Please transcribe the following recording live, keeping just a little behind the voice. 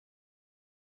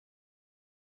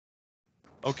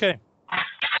Okay.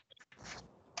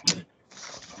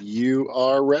 You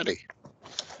are ready.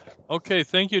 Okay,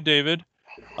 thank you, David.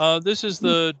 This is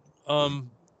the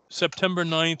September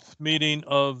 9th meeting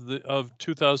of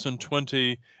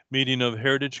 2020 meeting of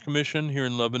Heritage Commission here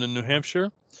in Lebanon, New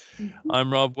Hampshire.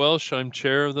 I'm Rob Welsh. I'm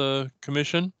chair of the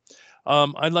commission.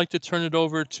 I'd like to turn it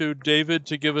over to David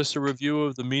to give us a review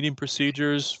of the meeting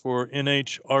procedures for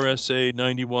NHRSA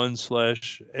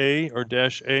 91/A or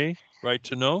 -A, right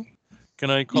to know. Can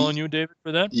I call on you, David,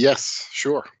 for that? Yes,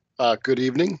 sure. Good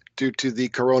evening. Due to the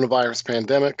coronavirus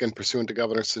pandemic and pursuant to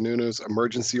Governor Sununu's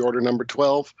Emergency Order Number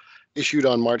 12, issued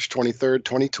on March 23rd,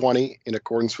 2020, in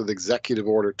accordance with Executive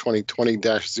Order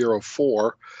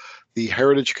 2020-04, the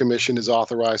Heritage Commission is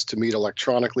authorized to meet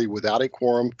electronically without a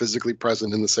quorum physically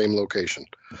present in the same location.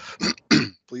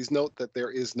 Please note that there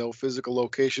is no physical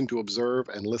location to observe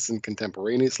and listen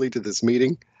contemporaneously to this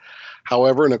meeting.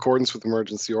 However, in accordance with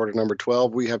Emergency Order Number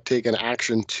 12, we have taken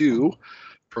action to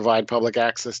provide public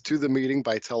access to the meeting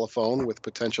by telephone with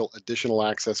potential additional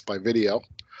access by video,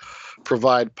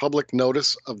 provide public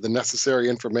notice of the necessary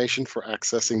information for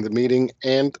accessing the meeting,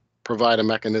 and provide a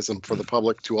mechanism for the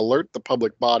public to alert the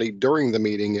public body during the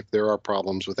meeting if there are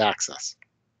problems with access.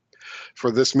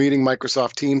 For this meeting,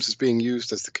 Microsoft Teams is being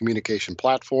used as the communication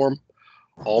platform.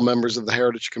 All members of the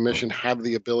Heritage Commission have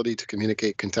the ability to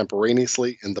communicate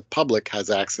contemporaneously, and the public has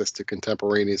access to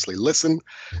contemporaneously listen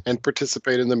and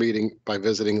participate in the meeting by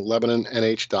visiting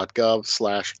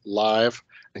lebanonnh.gov/live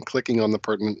and clicking on the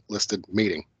pertinent listed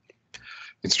meeting.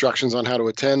 Instructions on how to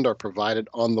attend are provided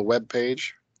on the web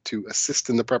page. To assist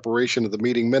in the preparation of the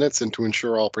meeting minutes and to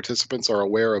ensure all participants are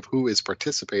aware of who is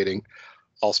participating,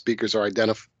 all speakers are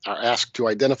asked to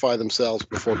identify themselves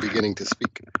before beginning to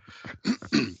speak.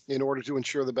 In order to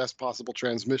ensure the best possible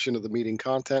transmission of the meeting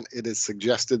content, it is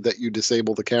suggested that you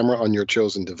disable the camera on your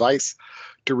chosen device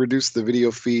to reduce the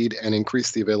video feed and increase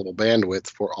the available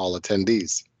bandwidth for all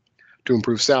attendees. To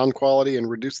improve sound quality and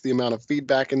reduce the amount of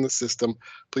feedback in the system,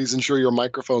 please ensure your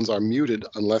microphones are muted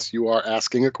unless you are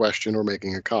asking a question or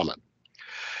making a comment.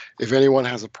 If anyone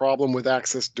has a problem with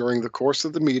access during the course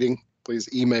of the meeting, please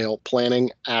email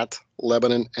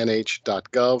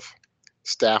planning@lebanonnh.gov.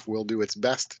 Staff will do its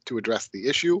best to address the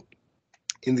issue.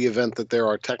 In the event that there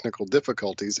are technical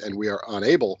difficulties and we are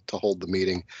unable to hold the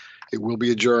meeting, it will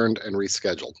be adjourned and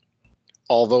rescheduled.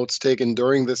 All votes taken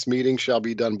during this meeting shall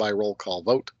be done by roll call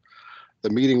vote. The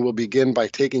meeting will begin by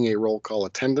taking a roll call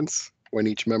attendance. When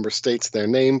each member states their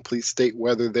name, please state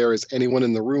whether there is anyone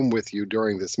in the room with you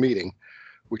during this meeting,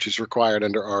 which is required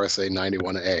under RSA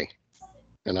 91A.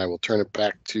 And I will turn it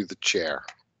back to the chair.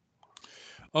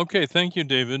 Okay, thank you,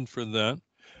 David, for that.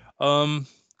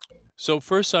 So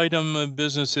first item of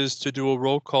business is to do a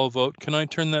roll call vote. Can I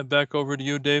turn that back over to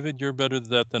you, David? You're better at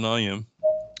that than I am.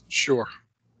 Sure.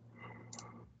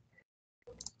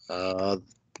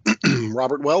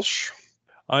 Robert Welsh.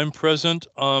 I'm present.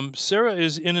 Sarah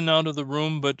is in and out of the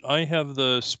room, but I have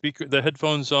the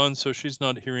headphones on, so she's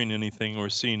not hearing anything or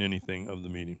seeing anything of the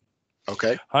meeting.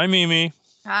 Okay. Hi, Mimi.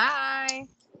 Hi.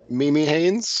 Mimi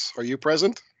Haynes, are you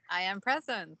present? I am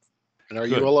present. And are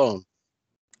you alone?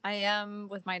 I am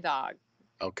with my dog.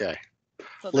 Okay.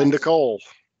 So Linda Cole.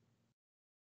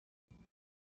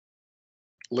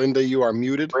 Linda, you are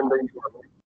muted.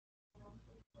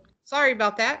 Sorry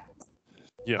about that.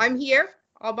 Yeah. I'm here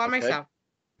all by myself.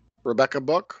 Rebecca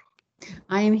Book.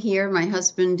 I am here. My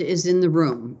husband is in the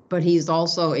room, but he's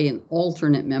also an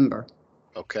alternate member.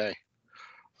 Okay.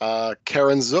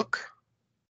 Karen Zook.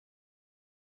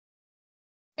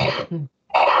 Okay.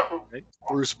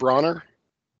 Bruce Bronner.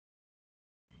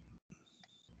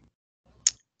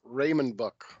 Raymond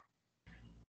Book.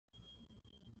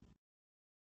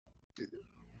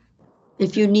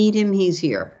 If you need him, he's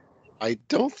here. I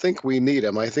don't think we need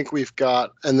him. I think we've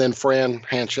got, and then Fran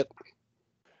Hanchett.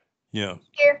 Yeah.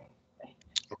 Here.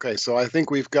 Okay, so I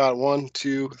think we've got 1,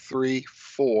 2, 3,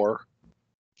 4,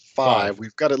 5.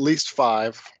 We've got at least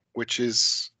 5, which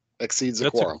exceeds a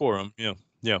quorum. That's a quorum,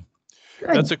 yeah.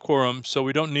 Good. That's a quorum, so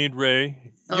we don't need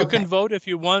Ray. You can vote if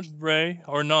you want Ray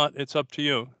or not. It's up to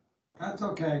you. That's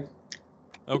okay.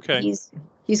 Okay.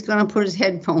 He's going to put his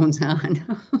headphones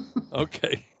on.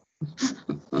 Okay.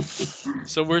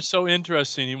 So we're so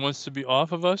interesting. He wants to be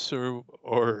off of us,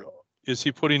 or is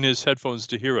he putting his headphones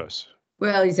to hear us?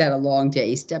 Well, he's had a long day.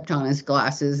 He stepped on his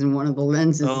glasses and one of the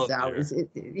lenses is out.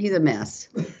 He's a mess.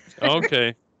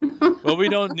 Okay. Well, we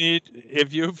don't need,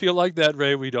 if you feel like that,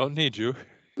 Ray, we don't need you.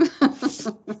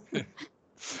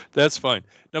 That's fine.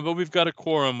 No, but we've got a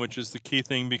quorum, which is the key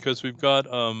thing, because we've got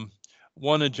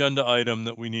one agenda item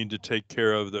that we need to take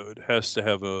care of that it has to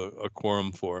have a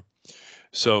quorum for.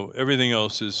 So everything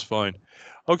else is fine.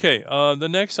 Okay, the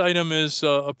next item is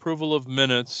approval of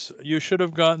minutes. You should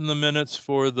have gotten the minutes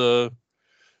for the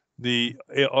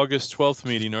August 12th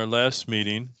meeting, our last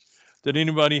meeting. Did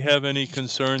anybody have any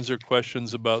concerns or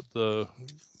questions about the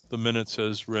minutes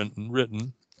as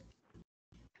written?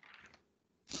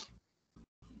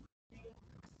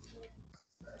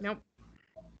 Nope.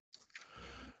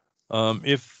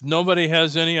 If nobody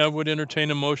has any, I would entertain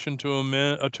a motion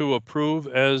to approve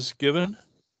as given.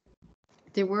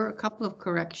 There were a couple of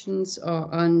corrections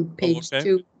on page okay.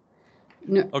 2.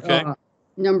 No, Okay.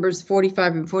 Numbers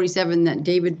 45 and 47 that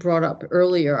David brought up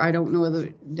earlier. I don't know whether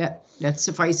that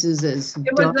suffices as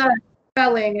It was done. a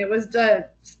spelling. It was the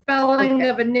spelling Okay.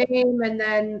 of a name, and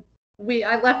then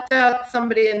I left out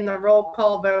somebody in the roll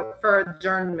call vote for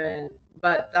adjournment,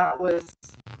 but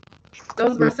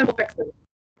those were simple fixes.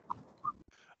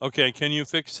 Okay, can you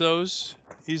fix those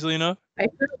easily enough?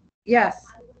 Yes.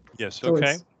 Yes, So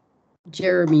okay. it's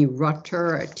Jeremy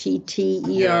Rutter, a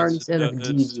TTER instead of It's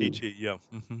DD. TT, yeah.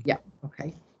 Yeah,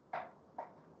 okay.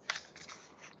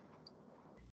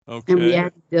 Okay. And we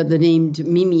added the name to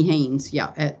Mimi Haynes,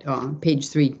 yeah, at page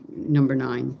 3, number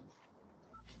 9.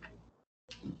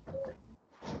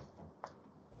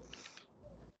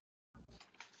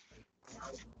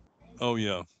 Oh,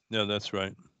 yeah. Yeah, that's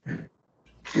right.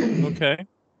 Okay.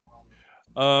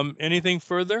 Anything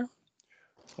further?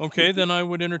 Okay, then I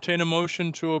would entertain a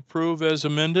motion to approve as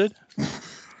amended.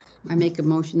 I make a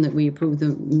motion that we approve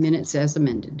the minutes as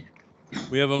amended.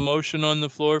 We have a motion on the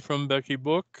floor from Becky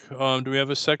Book. Do we have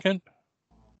a second?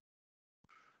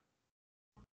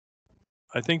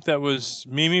 I think that was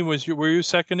Mimi. Were you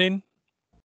seconding?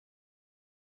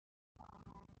 I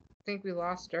think we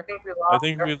lost her. I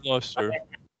think we lost her.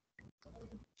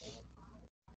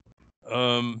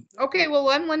 Okay, well,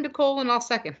 I'm Linda Cole and I'll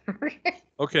second.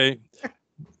 Okay.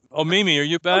 Oh, Mimi, are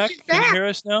you back? she's Can you back. hear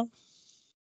us now?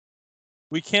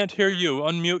 We can't hear you.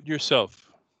 Unmute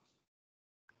yourself.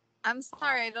 I'm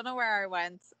sorry, I don't know where I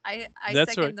went. I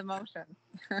That's second right. the motion.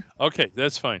 Okay,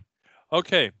 that's fine.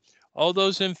 Okay, all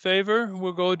those in favor,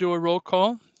 we'll go do a roll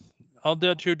call. I'll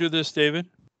let you do this, David.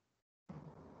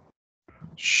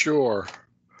 Sure.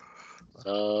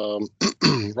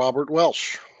 Robert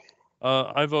Welsh,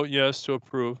 I vote yes to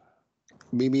approve.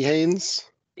 Mimi Haynes,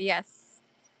 Yes.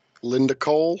 Linda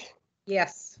Cole,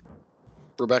 Yes.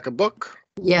 Rebecca Book,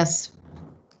 Yes.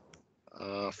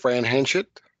 Fran Hanchett,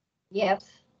 Yes.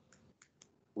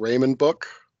 Raymond Book.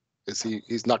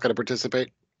 He's not going to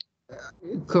participate?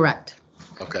 Correct.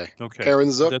 Okay. Okay.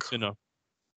 Karen Zook? That's enough.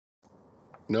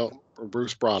 No.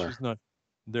 Bruce Bronner? She's not.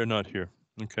 They're not here.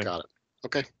 Okay. Got it.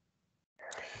 Okay.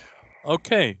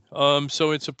 Okay.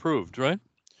 So it's approved, right?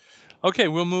 Okay,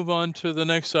 we'll move on to the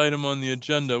next item on the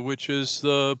agenda, which is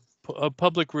the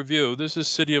public review. This is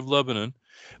City of Lebanon.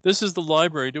 This is the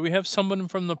library. Do we have someone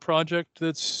from the project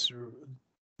that's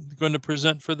going to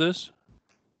present for this?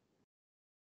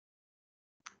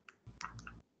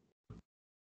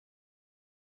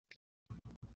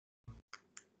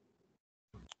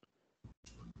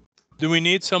 Do we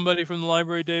need somebody from the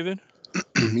library, David?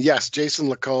 Yes, Jason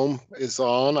Lacombe is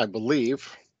on, I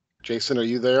believe. Jason, are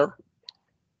you there?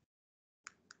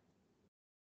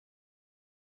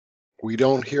 We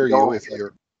don't hear you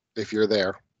if you're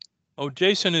there. Oh,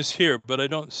 Jason is here, but I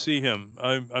don't see him.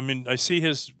 I mean, I see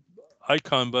his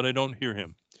icon, but I don't hear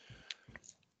him.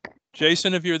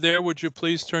 Jason, if you're there, would you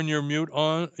please turn your mute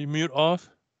off?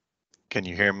 Can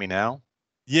you hear me now?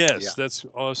 Yes, Yeah. That's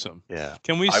awesome. Yeah.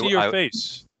 Can we see your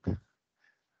face?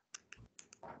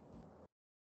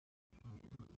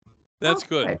 That's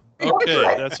good.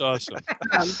 Okay, that's awesome.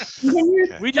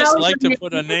 We just like to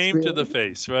put a name to the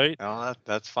face, right? No,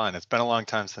 that's fine. It's been a long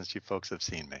time since you folks have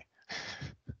seen me.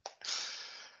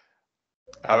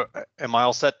 Am I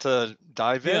all set to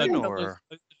dive in, or?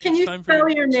 Can you spell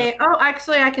your name? Oh,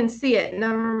 actually, I can see it.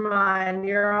 Never mind.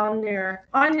 You're on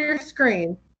your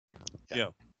screen. Yeah.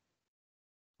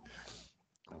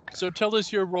 So tell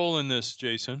us your role in this,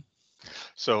 Jason.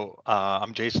 So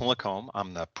I'm Jason Lacombe.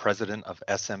 I'm the president of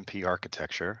SMP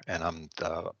Architecture, and I'm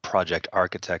the project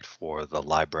architect for the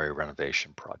library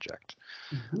renovation project.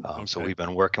 So Okay. we've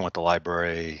been working with the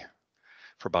library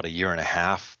for about 1.5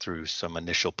 years through some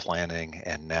initial planning,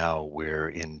 and now we're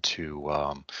into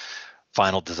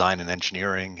final design and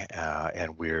engineering,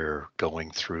 and we're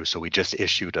going through. So we just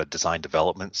issued a design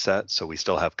development set, so we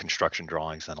still have construction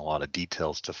drawings and a lot of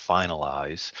details to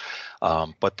finalize,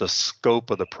 but the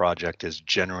scope of the project is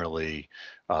generally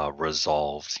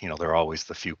resolved. You know, there are always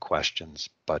the few questions,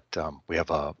 but we have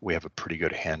a pretty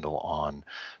good handle on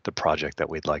the project that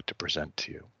we'd like to present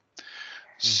to you.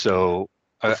 So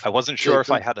I wasn't sure if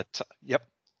I had a yep.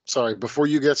 Sorry, before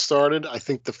you get started, I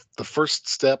think the first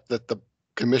step that the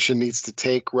commission needs to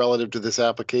take relative to this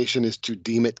application is to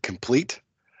deem it complete.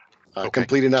 Okay.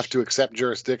 Complete enough to accept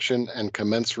jurisdiction and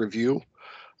commence review.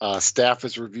 Staff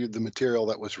has reviewed the material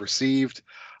that was received,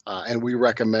 and we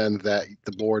recommend that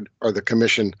the board or the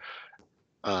commission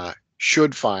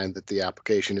should find that the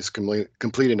application is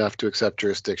complete enough to accept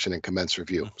jurisdiction and commence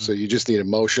review. So you just need a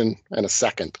motion and a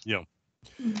second. Yeah.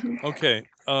 Mhm. Okay.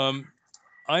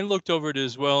 I looked over it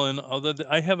as well, and although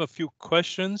I have a few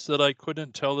questions that I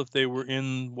couldn't tell if they were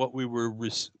in what we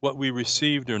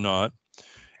received or not.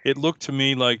 It looked to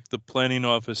me like the planning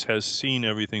office has seen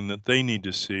everything that they need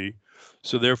to see,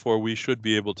 so therefore we should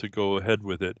be able to go ahead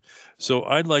with it. So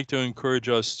I'd like to encourage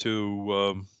us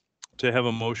to have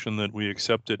a motion that we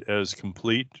accept it as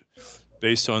complete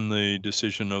based on the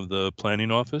decision of the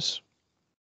planning office.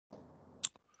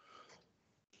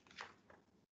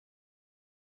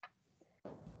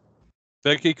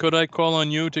 Becky, could I call on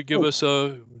you to give us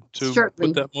to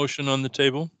Certainly. put that motion on the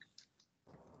table?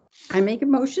 I make a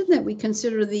motion that we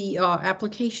consider the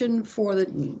application for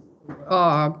the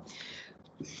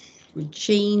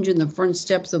change in the front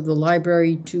steps of the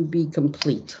library to be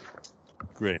complete.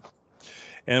 Great.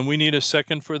 And we need a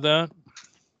second for that?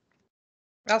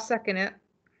 I'll second it.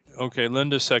 Okay,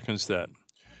 Linda seconds that.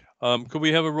 Could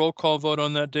we have a roll call vote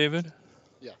on that, David?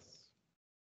 Yes.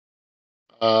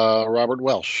 Robert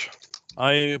Welsh,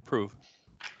 I approve.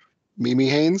 Mimi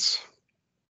Haynes.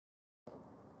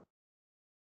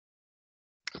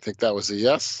 I think that was a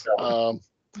yes.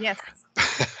 Yes.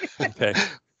 Okay.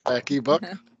 Becky Book,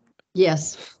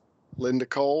 Yes. Linda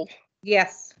Cole,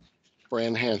 Yes.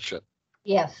 Fran Hanship.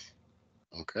 Yes.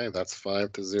 Okay, that's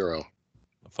 5-0.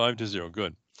 5-0,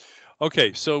 good.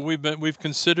 Okay, so we've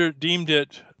deemed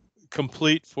it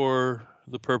complete for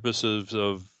the purposes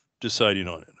of deciding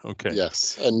on it. Okay.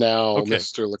 Yes, and now Okay.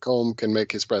 Mr. Lacombe can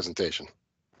make his presentation.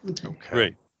 Okay.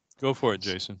 Great. Go for it,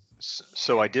 Jason.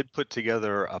 So I did put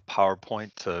together a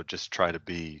PowerPoint to just try to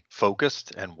be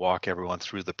focused and walk everyone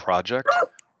through the project.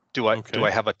 Do Okay.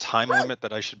 I have a time limit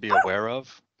that I should be aware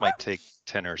of? Might take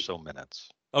 10 or so minutes.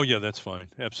 Oh yeah, that's fine.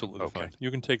 Absolutely Okay. fine.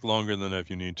 You can take longer than that if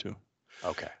you need to.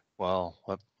 Okay. Well,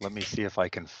 let me see if I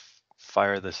can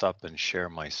fire this up and share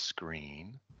my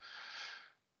screen.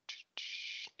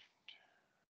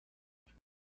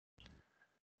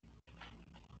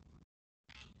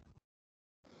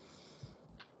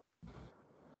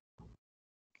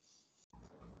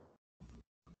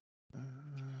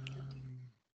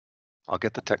 I'll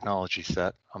get the technology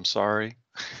set. I'm sorry.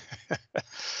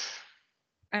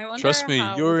 I wonder Trust me,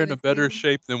 how you're we're in a gonna better do-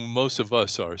 shape than most of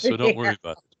us are, so don't worry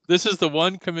about it. This is the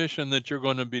one commission that you're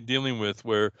going to be dealing with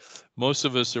where most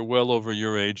of us are well over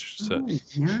your age set. Oh,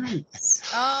 nice.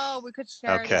 Oh, we could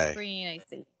share the Okay. screen. I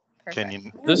see. Can Perfect.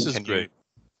 you? This is can great.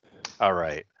 You, all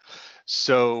right.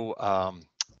 So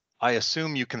I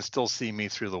assume you can still see me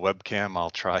through the webcam. I'll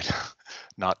try to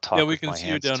not talk Yeah, we with can my see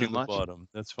you hands down too in the much. bottom.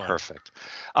 That's fine. Perfect.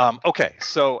 Okay,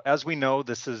 so as we know,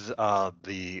 this is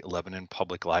the Lebanon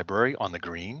Public Library on the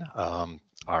green,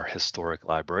 our historic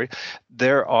library.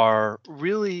 There are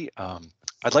really,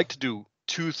 I'd like to do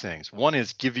two things. One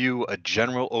is give you a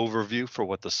general overview for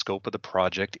what the scope of the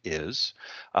project is.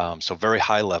 So very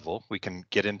high level, we can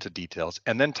get into details,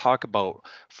 and then talk about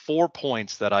 4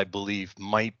 points that I believe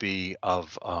might be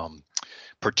of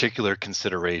particular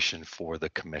consideration for the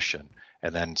commission.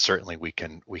 And then certainly we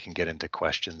can get into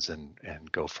questions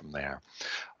and go from there.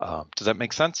 Does that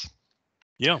make sense?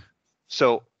 Yeah.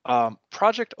 So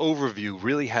project overview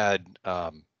really had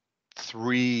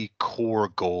 3 core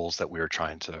goals that we were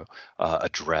trying to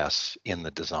address in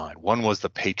the design. One was the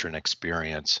patron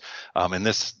experience, and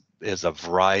this is a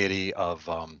variety of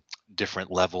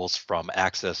different levels, from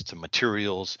access to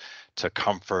materials to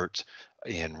comfort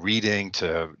in reading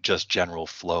to just general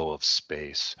flow of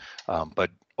space.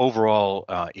 But overall,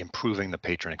 improving the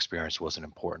patron experience was an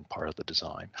important part of the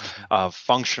design.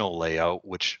 Functional layout,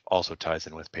 which also ties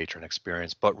in with patron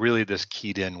experience, but really this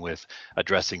keyed in with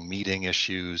addressing meeting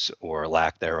issues or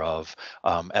lack thereof,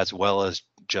 as well as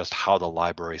just how the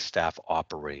library staff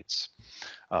operates.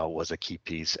 Was a key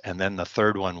piece. And then the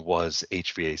third one was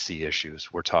HVAC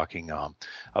issues. We're talking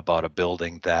about a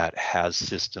building that has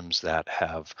systems that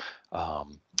have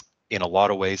in a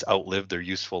lot of ways outlived their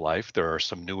useful life. There are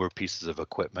some newer pieces of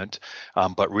equipment,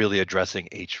 but really addressing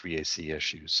HVAC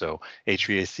issues. So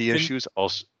HVAC issues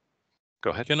also,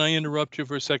 go ahead. Can I interrupt you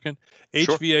for a second?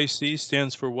 Sure. HVAC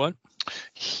stands for what?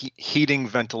 Heating,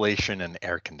 ventilation, and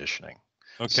air conditioning.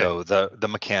 Okay. So the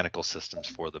mechanical systems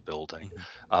for the building,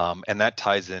 and that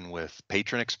ties in with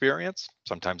patron experience.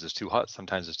 Sometimes it's too hot,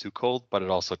 sometimes it's too cold, but it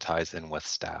also ties in with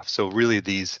staff. So really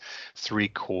these 3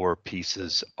 core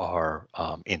pieces are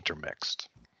intermixed.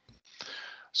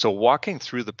 So walking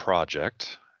through the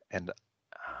project, and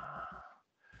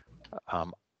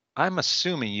I'm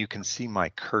assuming you can see my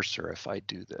cursor if I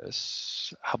do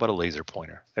this. How about a laser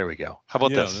pointer? There we go. How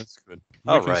about Yeah, this? that's good.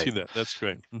 All We can see right. that. That's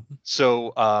great.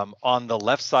 So on the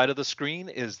left side of the screen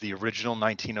is the original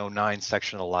 1909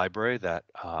 section of the library that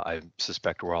I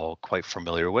suspect we're all quite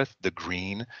familiar with. The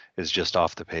green is just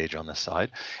off the page on this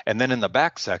side. And then in the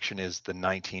back section is the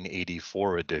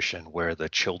 1984 edition where the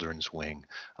children's wing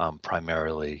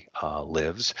primarily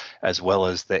lives, as well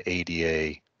as the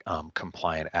ADA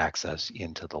compliant access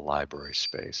into the library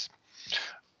space.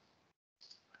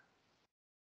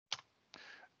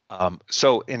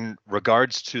 So in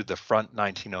regards to the front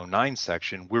 1909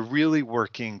 section, we're really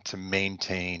working to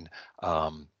maintain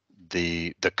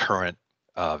the current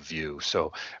view.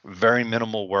 So very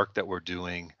minimal work that we're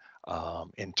doing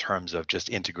in terms of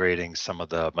just integrating some of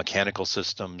the mechanical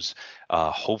systems,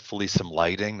 hopefully some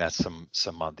lighting. That's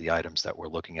some of the items that we're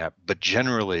looking at. But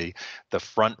generally, the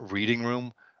front reading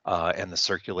room and the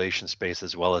circulation space,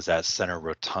 as well as that center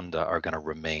rotunda, are going to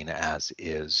remain as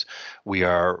is. We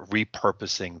are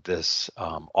repurposing this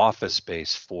office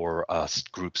space for a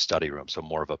group study room, so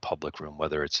more of a public room,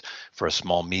 whether it's for a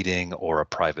small meeting or a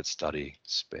private study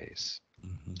space.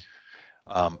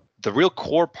 The real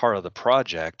core part of the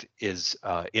project is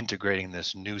integrating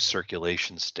this new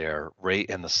circulation stair right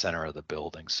in the center of the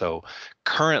building. So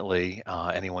currently,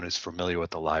 anyone who's familiar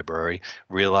with the library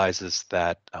realizes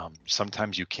that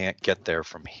sometimes you can't get there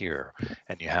from here,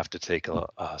 and you have to take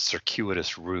a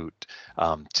circuitous route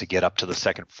to get up to the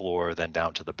second floor, then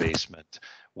down to the basement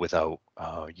without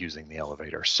using the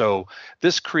elevator. So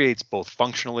this creates both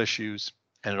functional issues,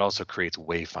 and it also creates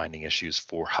wayfinding issues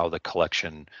for how the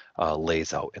collection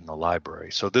lays out in the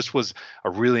library. So this was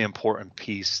a really important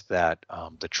piece that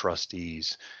the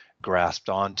trustees grasped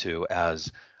onto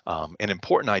as an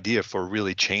important idea for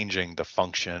really changing the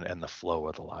function and the flow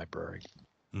of the library.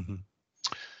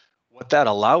 What that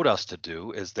allowed us to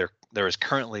do is there is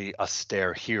currently a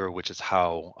stair here, which is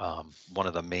how one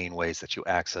of the main ways that you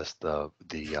access the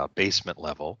basement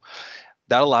level.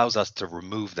 That allows us to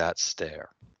remove that stair.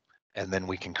 And then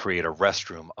we can create a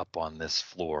restroom up on this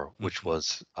floor, which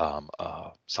was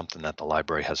something that the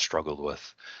library has struggled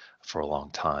with for a long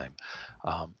time.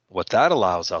 What that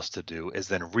allows us to do is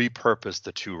then repurpose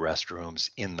the two restrooms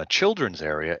in the children's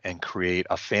area and create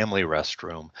a family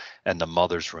restroom and the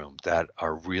mother's room that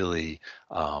are really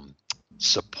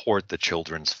support the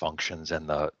children's functions and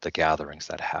the gatherings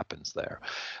that happens there.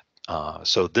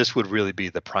 So this would really be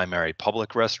the primary public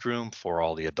restroom for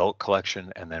all the adult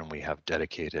collection, and then we have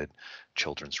dedicated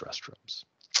children's restrooms.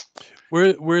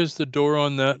 Where is the door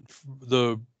on that,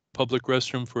 the public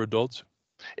restroom for adults?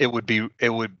 It would be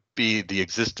the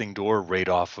existing door right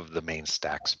off of the main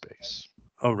stack space.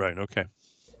 Oh, right. Okay.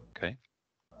 Okay.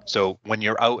 So when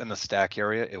you're out in the stack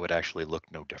area, it would actually look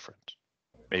no different.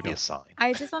 Maybe a sign.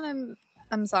 I just want to.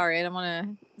 I'm sorry, I don't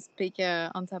want to speak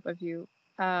on top of you.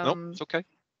 Nope, it's okay.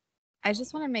 I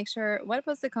just want to make sure. What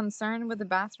was the concern with the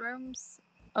bathrooms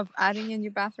of adding a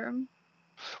new bathroom?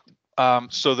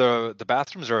 So the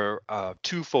bathrooms are a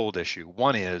twofold issue.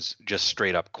 One is just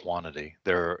straight up quantity.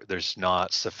 There's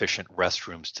not sufficient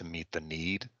restrooms to meet the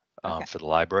need for the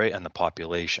library and the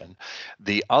population.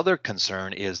 The other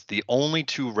concern is the only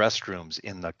two restrooms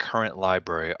in the current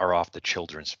library are off the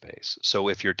children's space. So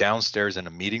if you're downstairs in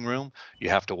a meeting room, you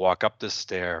have to walk up this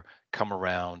stair, come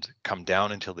around, come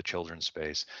down into the children's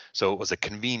space. So it was a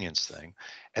convenience thing.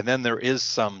 And then there is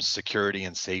some security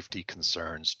and safety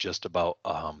concerns just about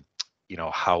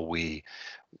how we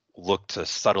look to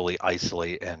subtly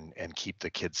isolate and keep the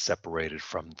kids separated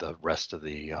from the rest of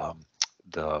the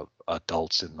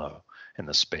adults in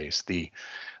the space. The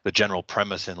general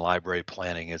premise in library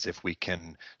planning is if we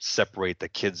can separate the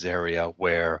kids area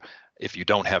where if you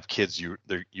don't have kids, you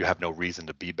have no reason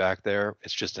to be back there.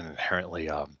 It's just an inherently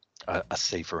a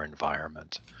safer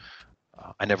environment.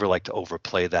 I never like to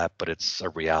overplay that, but it's a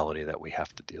reality that we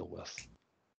have to deal with.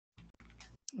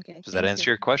 Okay. Does that answer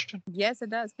your question? Yes, it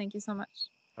does. Thank you so much.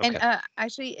 Okay. And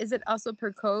actually, is it also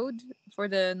per code for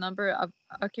the number of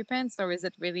occupants, or is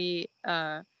it really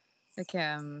how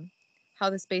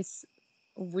the space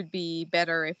would be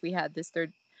better if we had this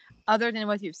third, other than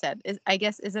what you've said? I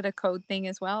guess is it a code thing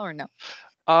as well, or no?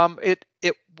 It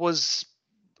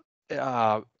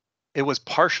was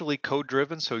partially code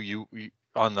driven. So you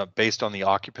based on the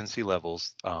occupancy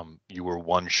levels, you were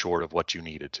one short of what you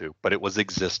needed to, but it was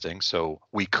existing. So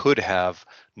we could have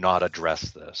not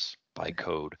addressed this by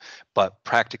code, but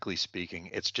practically speaking,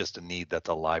 it's just a need that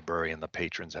the library and the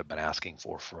patrons have been asking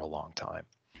for a long time.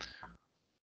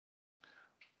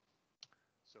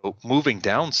 So So moving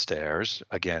downstairs,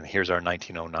 again, here's our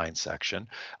 1909 section.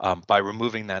 By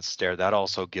removing that stair, that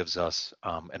also gives us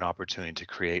an opportunity to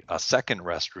create a second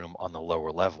restroom on the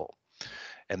lower level.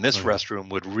 And this restroom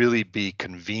would really be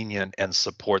convenient and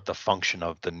support the function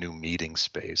of the new meeting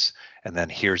space. And then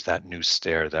here's that new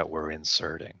stair that we're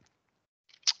inserting.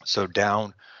 So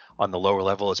down on the lower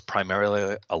level is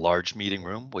primarily a large meeting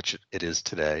room, which it is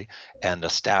today, and a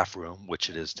staff room, which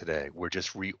it is today. We're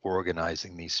just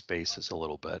reorganizing these spaces a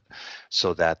little bit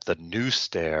so that the new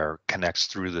stair connects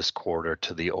through this corridor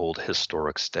to the old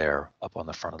historic stair up on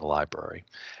the front of the library.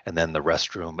 And then the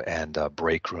restroom and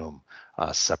break room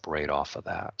separate off of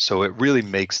that. So it really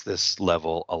makes this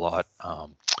level a lot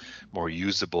more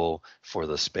usable for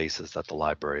the spaces that the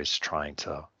library is trying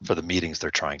to, for the meetings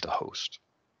they're trying to host.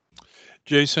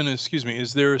 Jason, excuse me,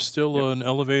 is there still an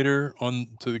elevator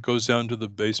that goes down to the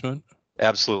basement?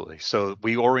 Absolutely. So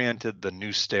we oriented the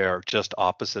new stair just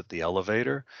opposite the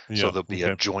elevator. So there'll be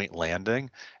a joint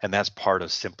landing, and that's part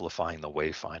of simplifying the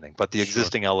wayfinding. But the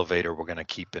existing elevator we're going to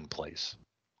keep in place.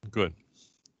 Good.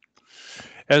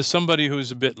 As somebody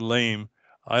who's a bit lame,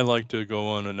 I like to go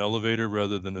on an elevator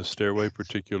rather than a stairway,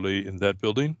 particularly in that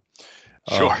building.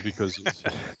 Sure. Because it's,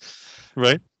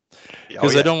 right? Oh,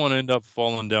 Because yeah. I don't want to end up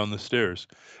falling down the stairs.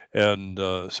 And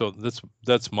so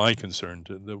that's my concern,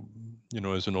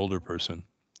 as an older person.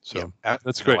 So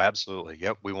that's great. No, absolutely.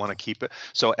 Yep. We want to keep it.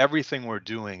 So everything we're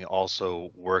doing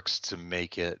also works to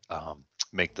make it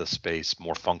make the space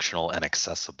more functional and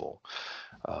accessible.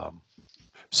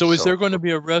 So is there going to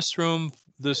be a restroom,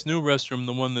 this new restroom,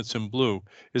 the one that's in blue,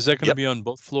 is that going to be on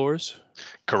both floors?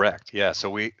 Correct. Yeah.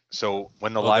 So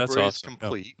when the library is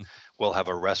complete, we'll have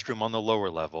a restroom on the lower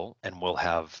level, and we'll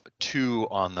have 2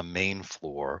 on the main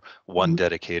floor, one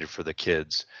dedicated for the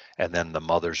kids, and then the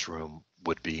mother's room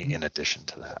would be in addition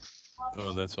to that.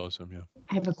 Oh, that's awesome. Yeah.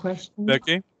 I have a question.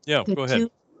 Becky? Yeah, go ahead.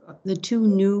 The 2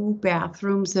 new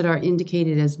bathrooms that are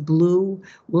indicated as blue,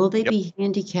 will they be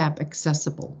handicap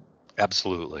accessible?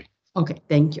 Absolutely. Okay,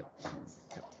 thank you.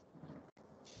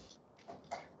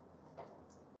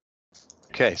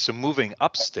 Okay, so moving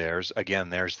upstairs, again,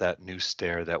 there's that new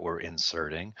stair that we're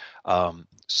inserting.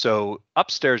 So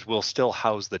upstairs will still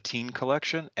house the teen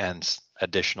collection and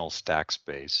additional stack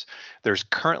space. There's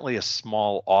currently a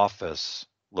small office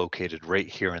located right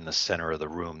here in the center of the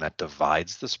room that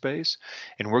divides the space,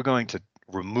 and we're going to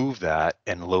remove that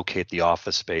and locate the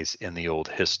office space in the old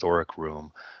historic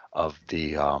room of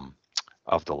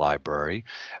the library,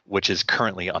 which is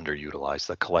currently underutilized.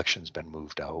 The collection's been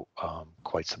moved out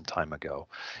quite some time ago.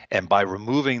 And by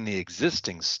removing the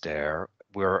existing stair,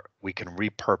 we can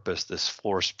repurpose this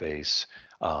floor space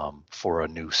for a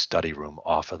new study room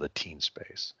off of the teen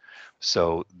space.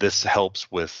 So this helps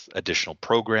with additional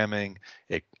programming.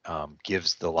 It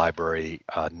gives the library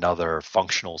another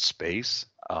functional space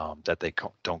that they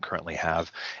don't currently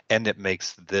have, and it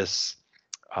makes this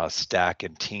stack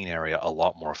and teen area a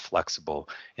lot more flexible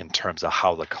in terms of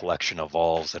how the collection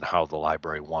evolves and how the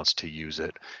library wants to use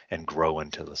it and grow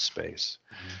into the space.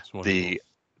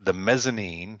 The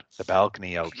mezzanine, the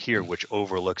balcony out here, which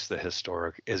overlooks the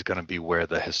historic, is going to be where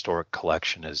the historic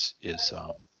collection is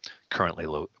currently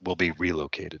will be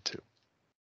relocated to.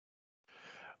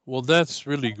 Well, that's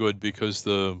really good because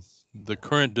the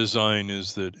current design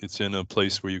is that it's in a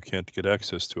place where you can't get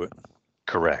access to it.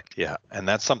 Correct. Yeah, and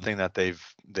that's something that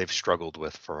they've struggled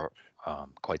with for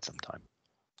quite some time.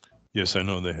 Yes, I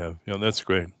know they have. Yeah, that's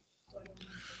great.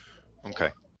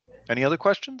 Okay. Any other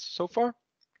questions so far?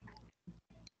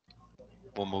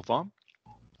 We'll move on.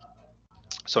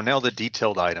 So now the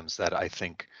detailed items that I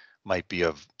think might be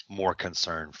of more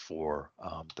concern for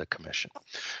the commission.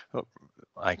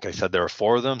 Like I said, there are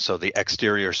 4 of them. So the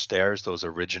exterior stairs, those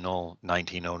original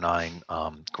 1909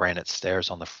 granite stairs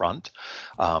on the front,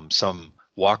 some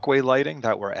walkway lighting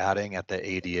that we're adding at the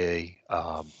ADA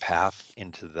path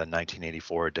into the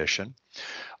 1984 edition.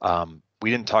 We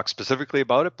didn't talk specifically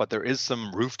about it, but there is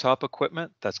some rooftop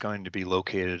equipment that's going to be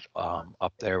located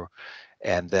up there,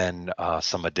 and then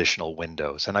some additional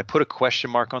windows. And I put a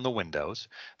question mark on the windows.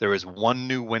 There is 1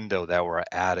 new window that we're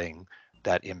adding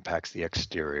that impacts the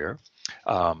exterior.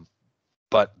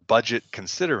 But budget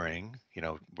considering,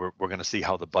 we're going to see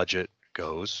how the budget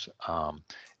goes.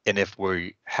 And if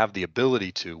we have the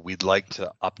ability to, we'd like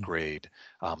to upgrade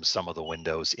some of the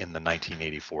windows in the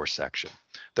 1984 section.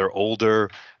 They're older,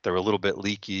 they're a little bit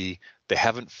leaky, they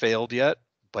haven't failed yet,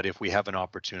 but if we have an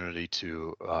opportunity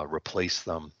to replace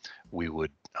them, we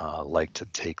would like to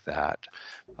take that,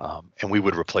 and we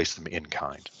would replace them in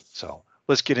kind. So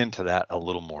let's get into that a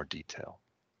little more detail.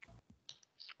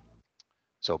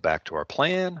 So back to our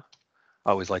plan.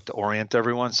 I always like to orient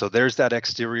everyone. So there's that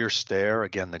exterior stair,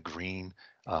 again, the green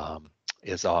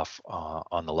is off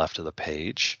on the left of the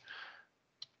page.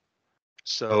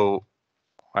 So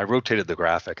I rotated the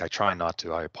graphic. I try not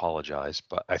to, I apologize,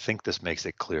 but I think this makes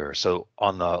it clearer. So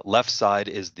on the left side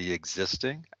is the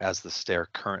existing as the stair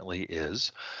currently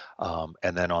is.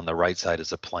 And then on the right side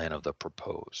is a plan of the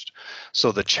proposed.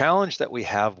 So the challenge that we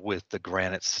have with the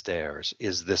granite stairs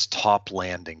is this top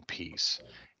landing piece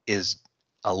is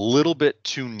a little bit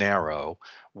too narrow,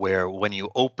 where when you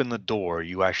open the door,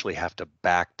 you actually have to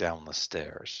back down the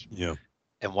stairs. Yeah.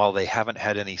 And while they haven't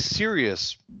had any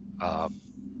serious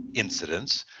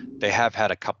incidents, they have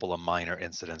had a couple of minor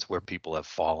incidents where people have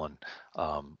fallen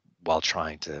while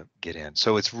trying to get in.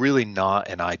 So it's really not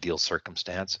an ideal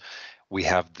circumstance. We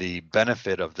have the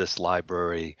benefit of this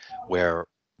library where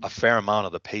a fair amount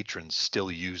of the patrons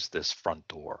still use this front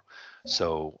door.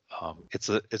 So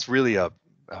it's really a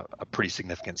pretty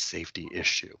significant safety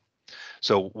issue.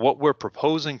 So what we're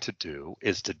proposing to do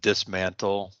is to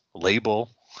dismantle,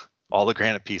 label all the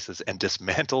granite pieces and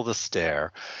dismantle the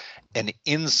stair and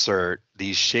insert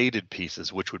these shaded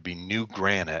pieces, which would be new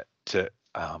granite, to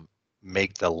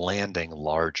make the landing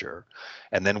larger.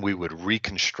 And then we would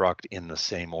reconstruct in the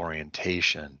same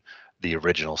orientation the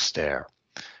original stair.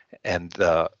 And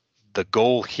the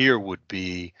goal here would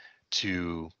be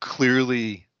to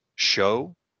clearly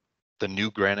show the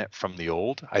new granite from the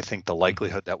old. I think the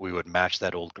likelihood that we would match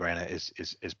that old granite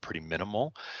is pretty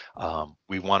minimal.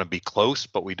 We want to be close,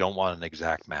 but we don't want an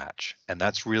exact match. And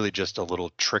that's really just a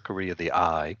little trickery of the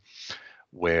eye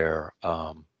where,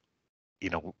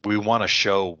 we want to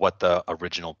show what the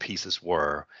original pieces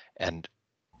were. And,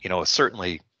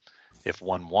 certainly if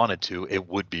one wanted to, it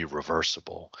would be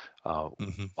reversible,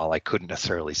 while I couldn't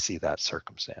necessarily see that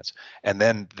circumstance. And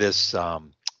then this,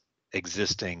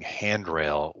 existing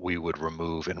handrail we would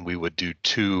remove, and we would do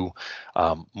two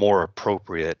more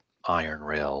appropriate iron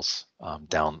rails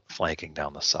flanking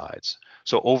down the sides.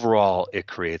 So overall, it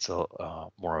creates it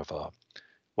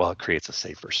creates a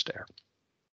safer stair.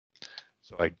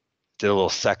 So I did a little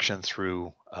section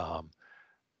through,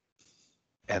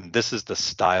 and this is the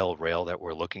style rail that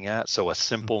we're looking at. So a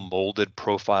simple molded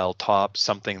profile top,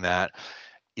 something that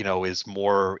is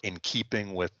more in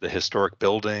keeping with the historic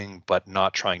building, but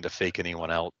not trying to fake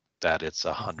anyone out that it's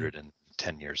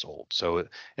 110 years old. So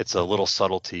it's a little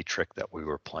subtlety trick that we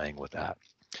were playing with that.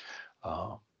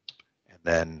 And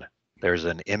then there's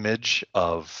an image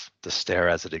of the stair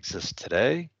as it exists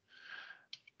today.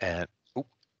 And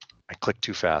I clicked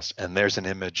too fast. And there's an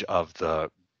image of the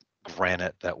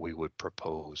granite that we would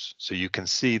propose. So you can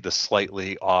see the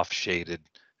slightly off shaded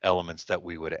elements that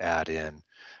we would add in.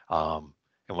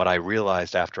 And what I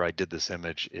realized after I did this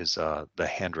image is the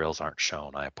handrails aren't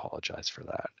shown. I apologize for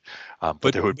that.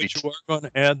 But there would be. You are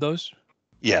going to add those?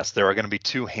 Yes, there are going to be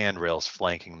two handrails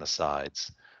flanking the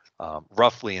sides,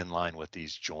 roughly in line with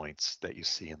these joints that you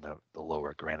see in the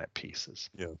lower granite pieces.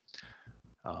 Yeah.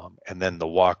 And then the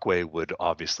walkway would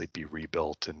obviously be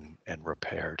rebuilt and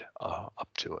repaired up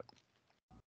to it.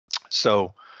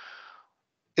 So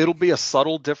it'll be a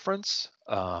subtle difference.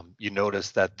 You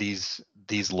notice that these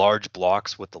large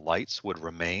blocks with the lights would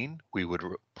remain. We would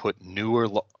put newer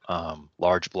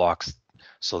large blocks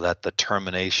so that the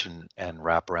termination and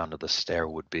wraparound of the stair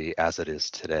would be as it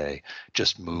is today,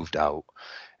 just moved out.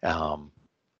 And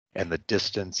the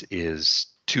distance is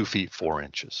 2 feet 4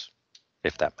 inches,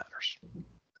 if that matters.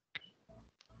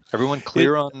 Everyone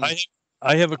clear on?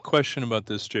 I have a question about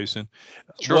this, Jason.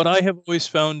 Sure. What I have always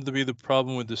found to be the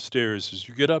problem with the stairs is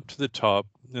you get up to the top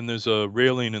and there's a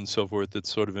railing and so forth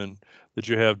that's sort of that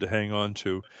you have to hang on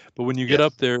to. But when you get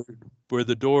up there where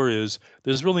the door is,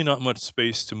 there's really not much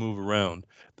space to move around.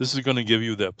 This is going to give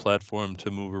you that platform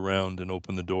to move around and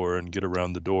open the door and get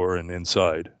around the door and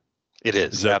inside. It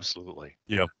is absolutely.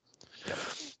 Yeah.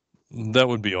 That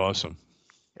would be awesome.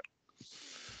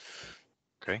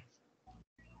 Okay.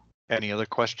 Any other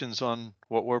questions on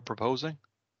what we're proposing?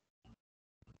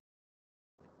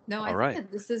 No, I All think right.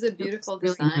 that this is a beautiful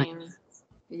really design. nice.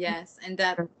 Yes, and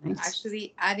that Nice.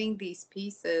 actually adding these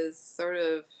pieces sort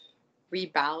of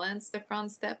rebalance the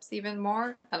front steps even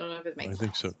more. I don't know if it makes I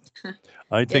think sense. so.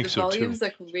 I think the so too. volumes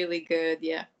look really good.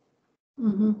 Yeah.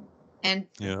 Mm-hmm. And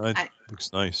Yeah,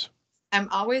 looks nice. I'm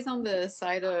always on the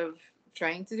side of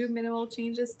trying to do minimal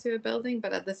changes to a building,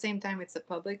 but at the same time, it's a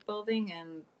public building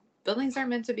and buildings are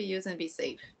meant to be used and be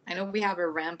safe. I know we have a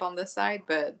ramp on the side,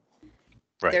 but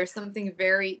there's something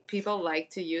people like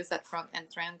to use that front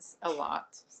entrance a lot.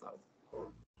 So.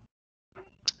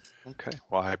 Okay,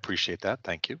 well, I appreciate that.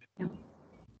 Thank you. Yeah.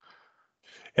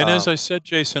 And as I said,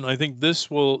 Jason, I think this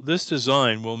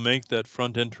design will make that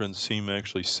front entrance seem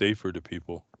actually safer to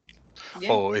people.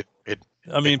 Yeah. Oh, it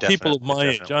I mean, people of It my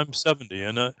age, definitely. I'm 70,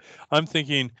 and I'm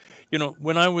thinking,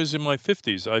 when I was in my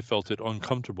 50s, I felt it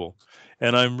uncomfortable.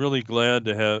 And I'm really glad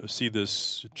to see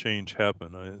this change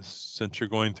happen. Since you're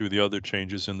going through the other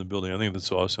changes in the building, I think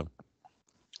that's awesome.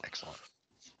 Excellent.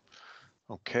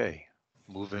 Okay,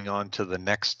 moving on to the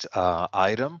next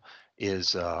item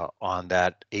is on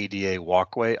that ADA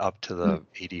walkway up to the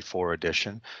 84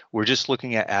 edition. We're just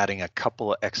looking at adding a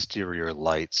couple of exterior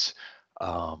lights.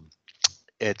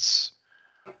 It's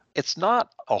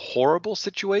not a horrible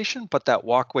situation, but that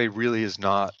walkway really is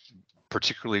not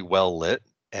particularly well lit.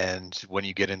 And when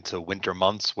you get into winter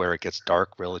months where it gets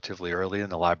dark relatively early and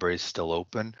the library is still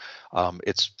open,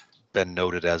 it's been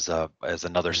noted as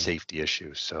another safety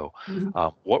issue. So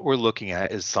what we're looking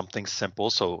at is something simple.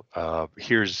 So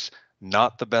here's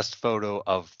not the best photo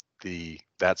of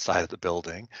that side of the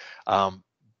building,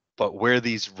 but where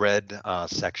these red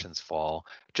sections fall,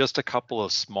 just a couple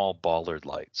of small bollard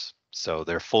lights. So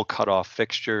they're full cutoff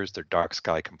fixtures, they're dark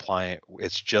sky compliant.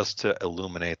 It's just to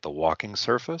illuminate the walking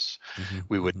surface.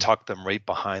 We would tuck them right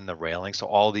behind the railing. So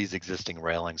all these existing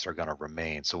railings are going to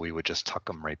remain. So we would just tuck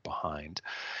them right behind.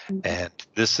 And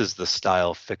this is the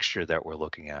style fixture that we're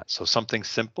looking at. So something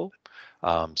simple,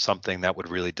 something that would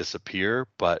really disappear,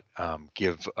 but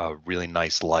give a really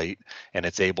nice light, and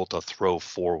it's able to throw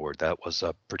forward. That was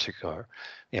a particular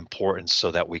importance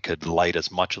so that we could light as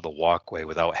much of the walkway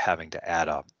without having to add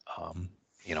up,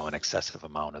 an excessive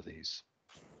amount of these.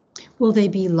 Will they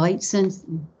be light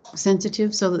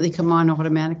sensitive so that they come on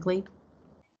automatically?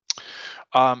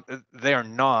 They are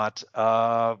not.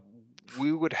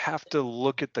 We would have to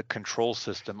look at the control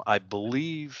system. I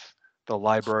believe the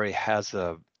library has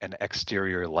an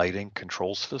exterior lighting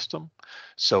control system,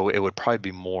 so it would probably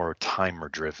be more timer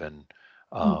driven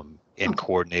in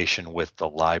coordination with the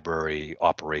library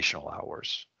operational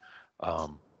hours,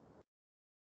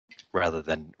 rather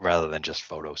than just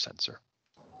photo sensor.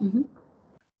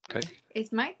 Okay.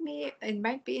 It might be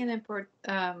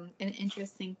an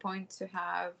interesting point to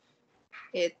have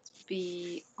it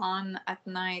be on at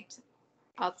night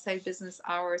outside business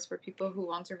hours for people who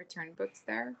want to return books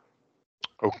there.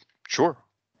 Oh, sure.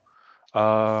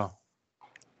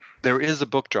 There is a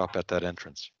book drop at that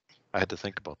entrance. I had to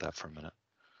think about that for a minute.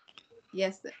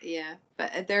 Yes, yeah,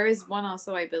 but there is one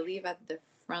also, I believe, at the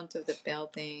front of the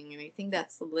building, and I think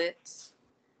that's lit.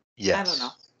 Yes. I don't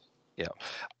know. Yeah.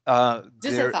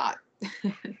 Just a thought.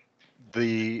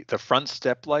 The front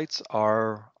step lights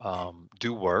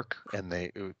do work, and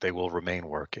they will remain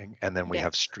working, and then we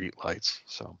have street lights.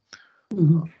 So.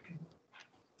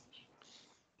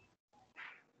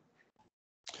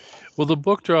 Well, the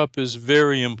book drop is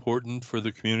very important for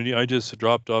the community. I just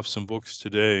dropped off some books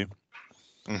today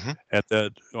at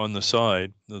that on the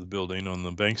side of the building on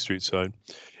the Bank Street side,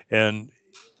 and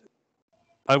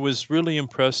I was really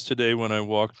impressed today when I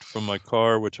walked from my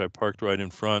car, which I parked right in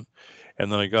front,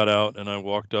 and then I got out and I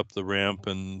walked up the ramp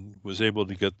and was able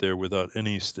to get there without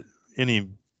any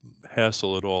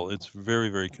hassle at all. It's very,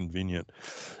 very convenient.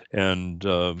 And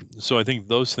so I think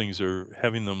those things are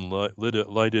having them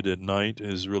lighted at night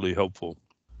is really helpful.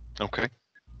 Okay.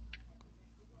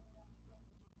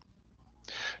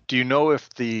 Do you know if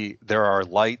there are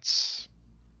lights?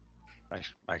 I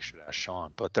should ask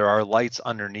Sean, but there are lights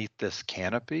underneath this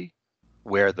canopy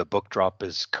where the book drop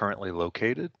is currently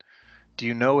located. Do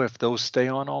you know if those stay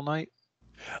on all night?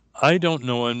 I don't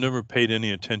know. I've never paid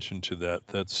any attention to that.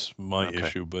 That's my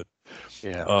issue, but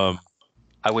yeah.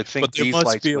 I would think these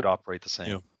lights would operate the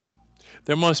same.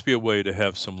 There must be a way to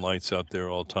have some lights out there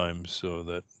all times so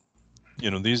that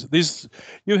these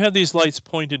you have these lights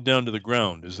pointed down to the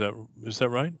ground. Is that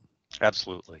right?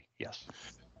 Absolutely, yes.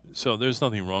 So there's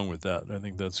nothing wrong with that. I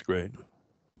think that's great.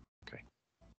 Okay.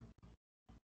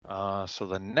 So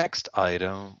the next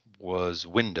item was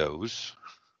windows.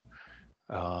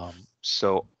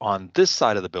 So on this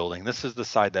side of the building, this is the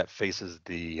side that faces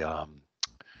the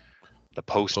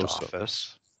post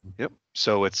office. Yep.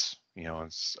 So it's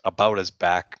about as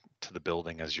back to the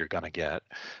building as you're going to get.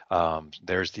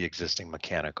 There's the existing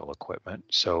mechanical equipment.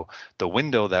 So the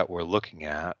window that we're looking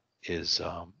at is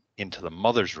into the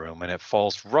mother's room, and it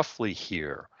falls roughly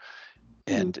here.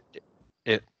 And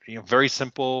it very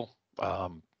simple. I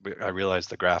realize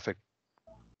the graphic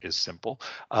is simple,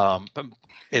 but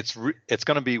it's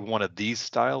going to be one of these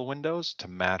style windows to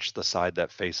match the side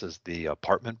that faces the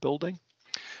apartment building,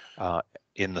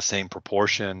 in the same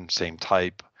proportion, same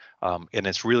type, and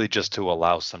it's really just to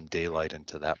allow some daylight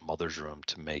into that mother's room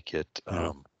to make it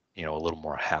a little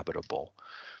more habitable.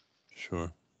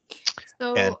 Sure.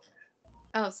 So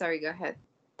sorry, go ahead.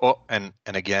 Oh, and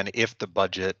again, if the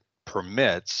budget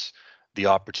permits, the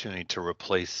opportunity to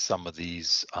replace some of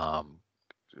these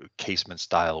casement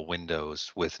style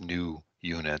windows with new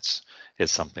units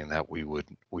is something that we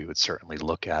would certainly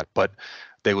look at, but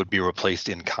they would be replaced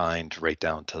in kind right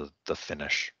down to the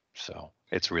finish. So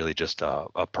it's really just a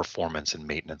performance and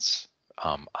maintenance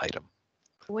item.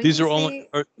 When These you are all say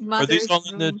are these mother's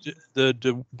all in room,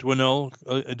 the Dwinell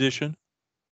edition?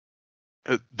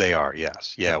 They are,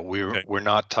 yes. Yeah, Okay. we're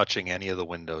not touching any of the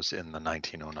windows in the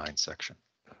 1909 section.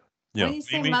 Yeah. when you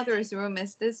say Amy? mother's room,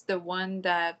 is this the one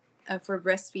that for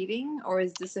breastfeeding, or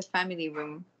is this a family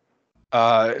room?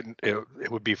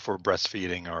 It would be for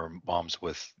breastfeeding or moms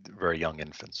with very young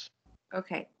infants.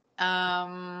 Okay.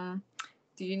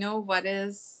 Do you know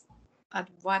at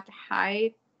what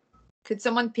height? Could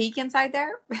someone peek inside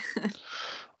there?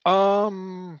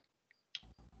 Um,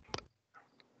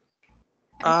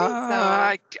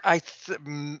 I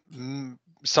think so.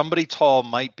 Somebody tall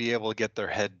might be able to get their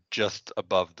head just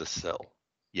above the sill.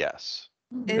 Yes,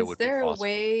 it Is would be there a possible.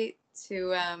 way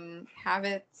to have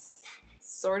it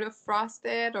sort of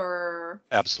frosted or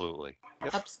Absolutely.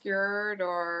 Yep. obscured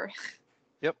or?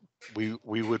 Yep. We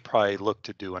would probably look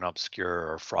to do an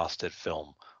obscure or frosted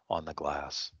film on the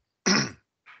glass.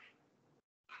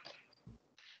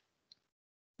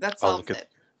 That I'll solves look at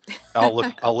it.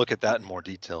 I'll look at that in more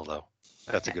detail though.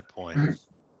 That's a good point.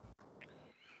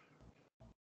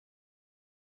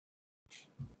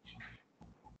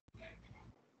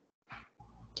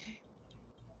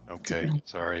 Okay,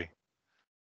 sorry.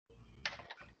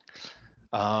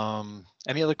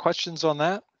 Any other questions on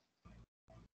that?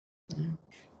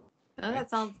 Oh, that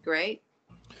sounds great.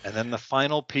 And then the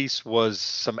final piece was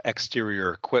some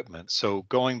exterior equipment. So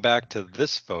going back to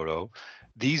this photo,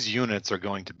 these units are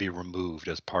going to be removed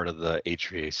as part of the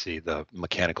HVAC, the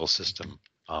mechanical system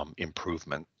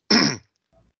improvement. And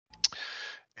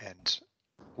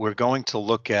we're going to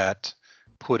look at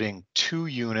putting 2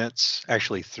 units,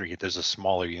 actually 3, there's a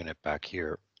smaller unit back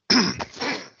here,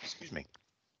 excuse me,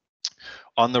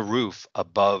 on the roof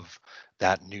above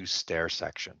that new stair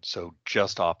section, so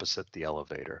just opposite the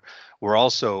elevator. We're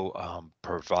also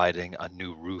providing a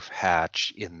new roof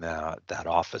hatch in that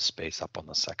office space up on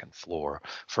the 2nd floor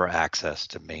for access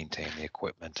to maintain the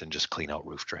equipment and just clean out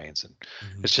roof drains, and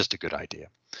it's just a good idea.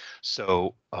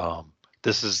 So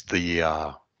this is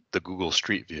the Google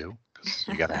Street View, because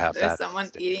you got to have There's that.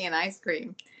 someone eating an ice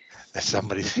cream.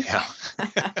 Somebody, yeah.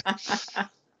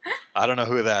 I don't know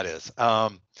who that is.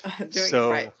 Doing it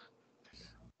right.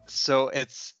 So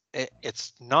it's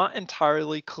not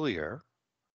entirely clear.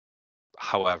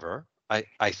 However,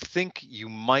 I think you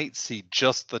might see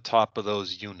just the top of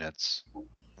those units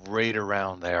right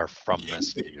around there from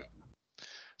this view.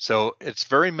 So it's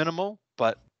very minimal,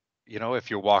 but you know, if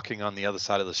you're walking on the other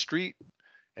side of the street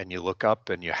and you look up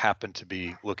and you happen to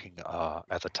be looking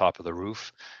at the top of the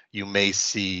roof, you may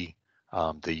see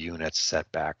the units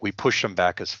set back. We pushed them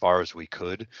back as far as we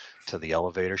could to the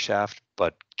elevator shaft,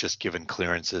 but just given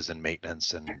clearances and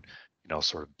maintenance and, you know,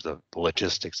 sort of the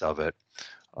logistics of it,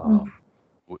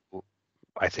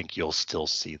 I think you'll still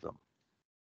see them.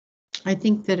 I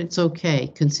think that it's okay,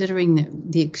 considering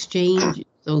that the exchange,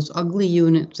 those ugly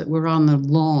units that were on the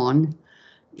lawn,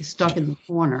 stuck in the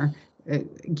corner,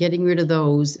 getting rid of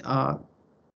those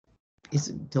is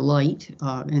a delight,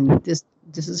 and this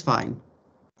is fine.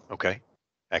 Okay,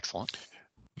 excellent.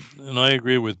 And I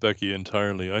agree with Becky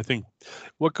entirely. I think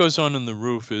what goes on in the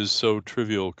roof is so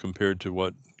trivial compared to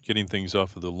what getting things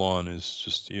off of the lawn is.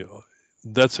 Just, you know,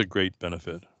 that's a great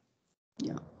benefit.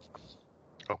 Yeah.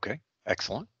 Okay,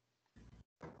 excellent.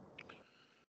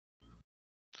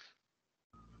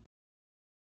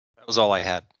 That was all I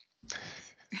had.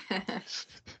 That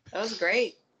was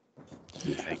great.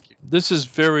 Thank you. This is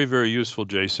very, very useful,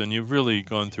 Jason. You've really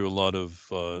gone through a lot of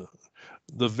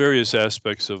the various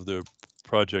aspects of the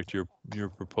project you're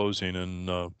proposing, and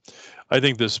I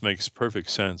think this makes perfect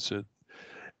sense.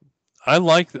 I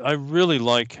really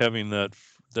like having that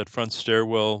front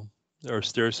stairwell or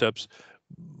stair steps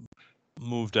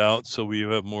moved out, so we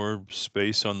have more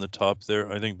space on the top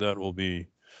there. I think that will be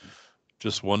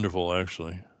just wonderful,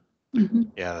 actually. Mm-hmm.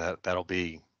 Yeah, that'll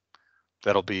be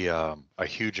a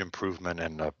huge improvement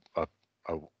and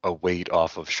a weight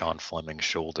off of Sean Fleming's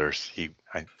shoulders.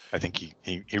 I think he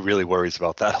really worries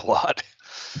about that a lot.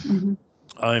 Mm-hmm.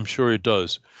 I'm sure it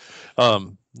does.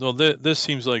 No, this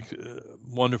seems like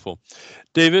wonderful.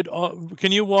 David,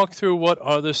 can you walk through what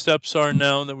the steps are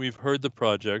now that we've heard the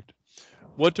project?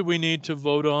 What do we need to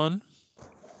vote on?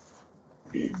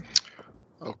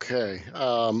 Okay.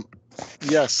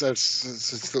 Yes,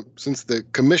 since the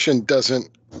commission doesn't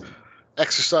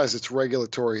exercise its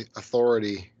regulatory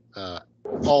authority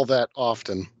all that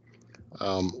often,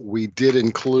 we did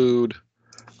include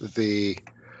the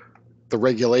the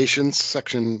regulations,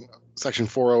 section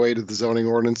 408 of the zoning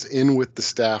ordinance, in with the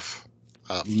staff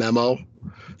memo,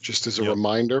 just as a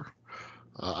reminder.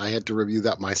 I had to review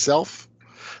that myself.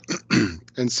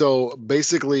 And so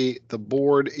basically the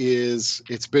board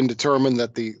it's been determined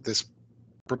that this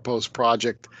proposed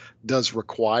project does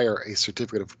require a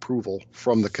certificate of approval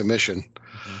from the commission.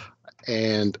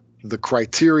 And the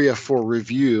criteria for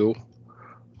review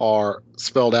are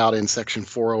spelled out in section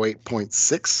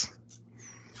 408.6.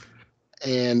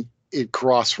 And it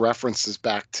cross-references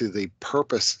back to the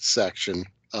purpose section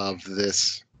of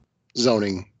this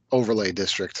zoning overlay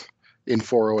district in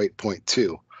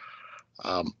 408.2.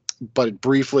 But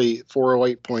briefly,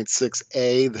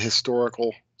 408.6A, the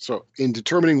historical. So in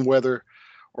determining whether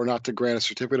or not to grant a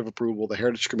certificate of approval, the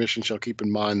Heritage Commission shall keep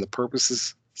in mind the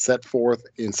purposes set forth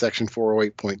in section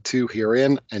 408.2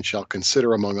 herein and shall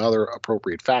consider, among other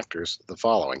appropriate factors, the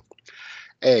following.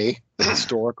 A, the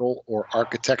historical or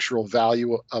architectural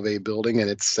value of a building and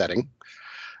its setting.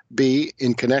 B,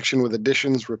 in connection with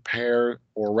additions, repair,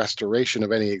 or restoration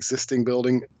of any existing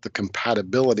building, the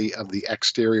compatibility of the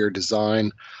exterior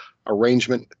design,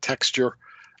 arrangement, texture,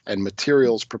 and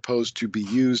materials proposed to be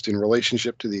used in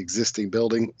relationship to the existing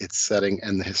building, its setting,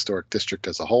 and the historic district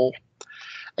as a whole.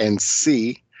 And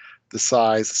C, the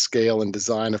size, scale, and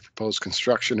design of proposed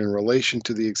construction in relation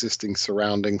to the existing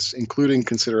surroundings, including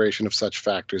consideration of such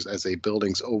factors as a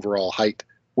building's overall height,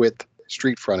 width,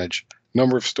 street frontage,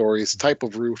 number of stories, type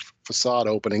of roof, facade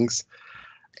openings,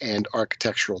 and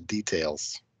architectural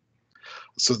details.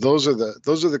 So those are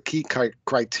the key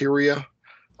criteria.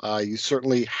 You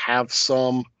certainly have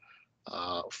some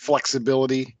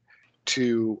flexibility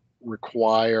to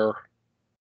require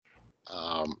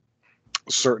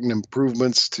certain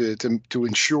improvements to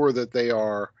ensure that they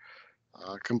are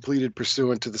completed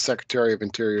pursuant to the Secretary of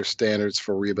Interior standards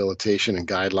for rehabilitation and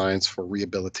guidelines for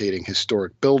rehabilitating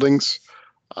historic buildings.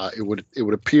 It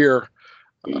would appear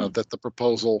that the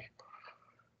proposal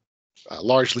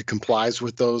largely complies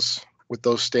with those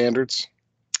standards.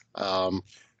 And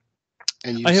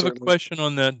I have a question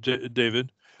on that,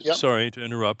 David. Yep. Sorry to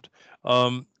interrupt.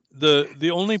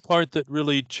 The only part that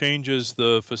really changes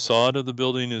the facade of the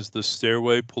building is the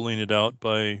stairway, pulling it out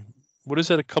by, what is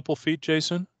that, a couple feet,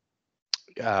 Jason?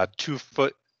 2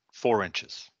 foot 4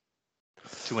 inches,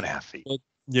 2.5 feet.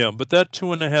 Yeah, but that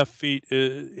 2.5 feet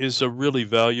is a really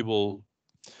valuable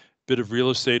bit of real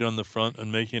estate on the front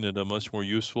and making it a much more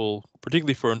useful,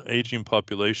 particularly for an aging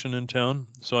population in town.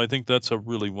 So I think that's a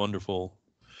really wonderful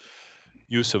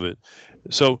use of it.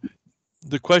 So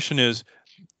the question is,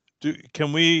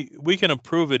 can we can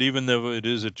approve it even though it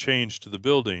is a change to the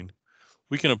building?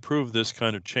 We can approve this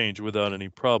kind of change without any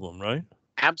problem, right?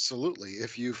 Absolutely.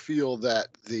 If you feel that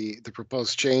the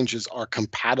proposed changes are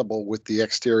compatible with the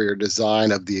exterior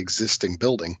design of the existing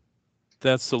building.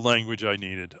 That's the language I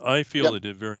needed. I feel that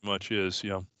it very much is.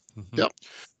 Yeah. Mm-hmm. Yep.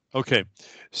 Okay.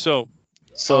 So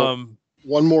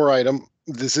one more item.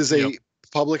 This is a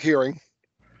public hearing.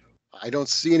 I don't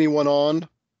see anyone on,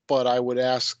 but I would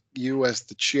ask you as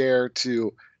the chair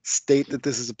to state that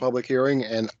this is a public hearing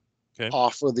and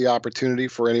offer the opportunity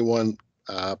for anyone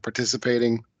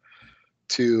participating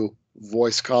to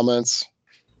voice comments.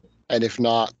 And if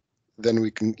not,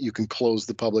 then you can close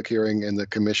the public hearing and the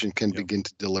commission can begin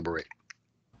to deliberate.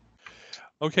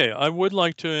 Okay, I would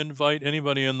like to invite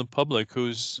anybody in the public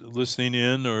who's listening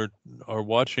in or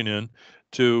watching in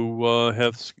to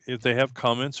if they have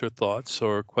comments or thoughts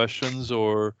or questions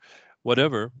or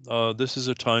whatever, this is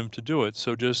a time to do it.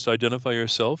 So just identify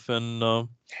yourself and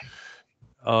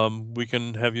we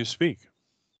can have you speak.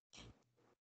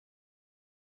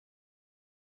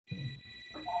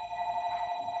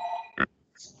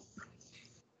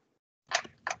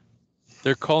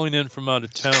 They're calling in from out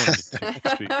of town.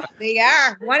 They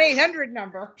are 1-800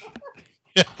 number.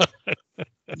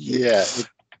 Yeah.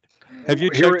 Have you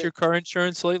checked your car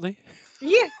insurance lately?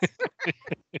 Yes.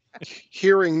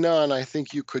 Hearing none, I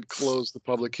think you could close the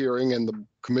public hearing and the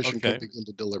commission can begin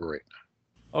to deliberate.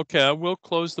 Okay, I will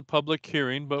close the public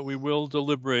hearing, but we will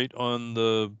deliberate on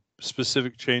the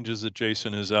specific changes that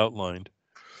Jason has outlined.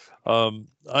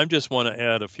 I just want to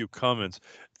add a few comments.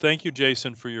 Thank you,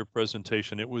 Jason, for your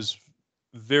presentation. It was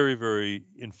very, very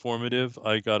informative.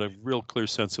 I got a real clear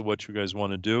sense of what you guys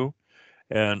want to do.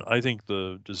 And I think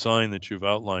the design that you've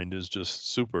outlined is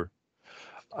just super.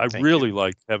 I really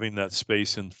like having that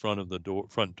space in front of the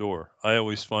front door. I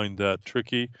always find that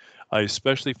tricky. I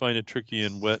especially find it tricky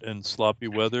in wet and sloppy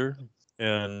weather.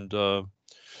 And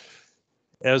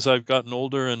as I've gotten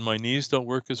older and my knees don't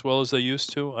work as well as they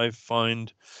used to, I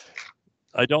find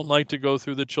I don't like to go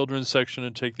through the children's section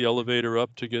and take the elevator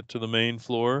up to get to the main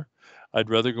floor. I'd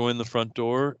rather go in the front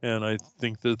door, and I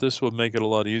think that this will make it a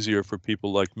lot easier for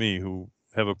people like me who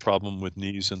have a problem with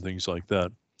knees and things like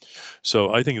that.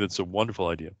 So I think that's a wonderful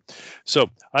idea. So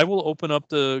I will open up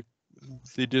the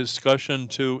discussion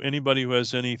to anybody who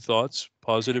has any thoughts,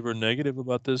 positive or negative,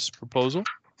 about this proposal.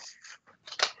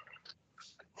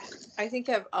 I think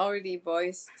I've already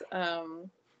voiced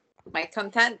my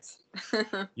content.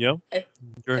 Yeah, I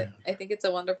think it's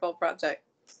a wonderful project.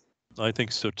 I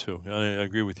think so too. I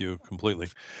agree with you completely.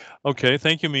 Okay,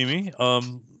 thank you, Mimi.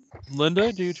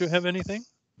 Linda, do you have anything?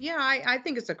 Yeah, I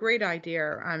think it's a great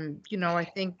idea. I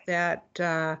think that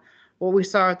what we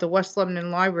saw at the West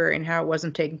Lebanon Library and how it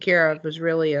wasn't taken care of was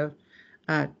really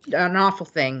an awful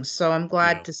thing. So I'm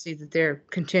glad to see that they're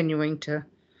continuing to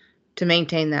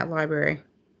maintain that library.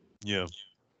 Yeah.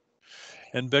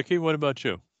 And Becky, what about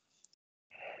you?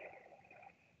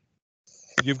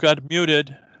 You've got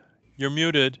muted. You're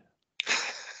muted.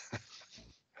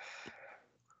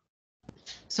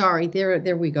 Sorry,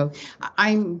 there we go.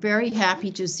 I'm very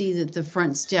happy to see that the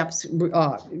front steps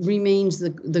remains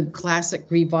the classic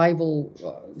revival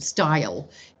style,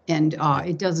 and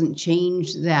it doesn't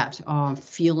change that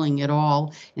feeling at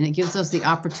all. And it gives us the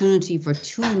opportunity for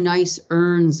two nice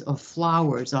urns of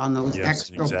flowers on those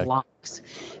extra blocks.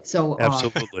 So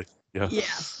absolutely. Yeah.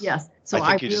 Yes. So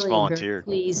I think you really just volunteered.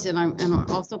 Very pleased, and I'm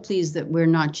also pleased that we're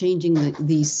not changing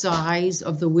the size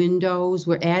of the windows.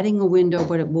 We're adding a window,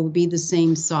 but it will be the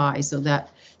same size. So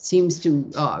that seems to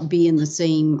be in the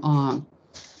same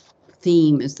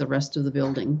theme as the rest of the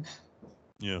building.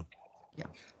 Yeah. Yeah.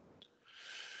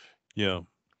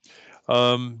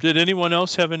 Yeah. Did anyone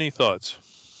else have any thoughts?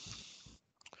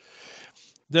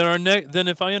 Then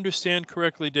if I understand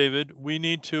correctly, David, we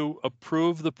need to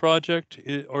approve the project,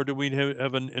 or do we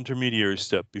have an intermediary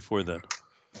step before that?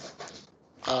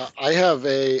 I have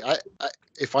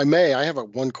if I may, I have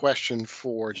one question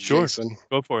for Jason.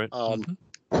 Go for it.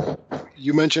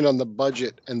 You mentioned on the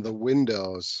budget and the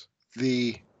windows,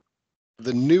 the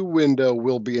new window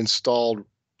will be installed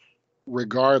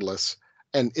regardless.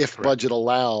 And if budget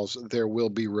allows, there will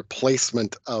be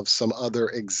replacement of some other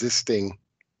existing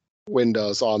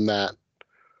windows on that,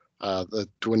 the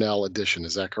Dwinell edition.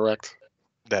 Is that correct?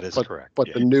 That is correct.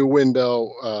 But the new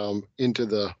window into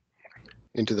the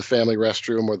family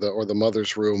restroom or the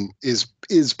mother's room is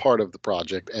part of the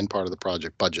project and part of the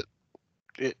project budget.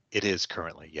 It is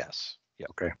currently, yes. Yeah.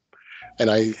 Okay. And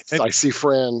I see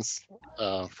Fran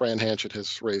Hanchett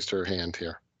has raised her hand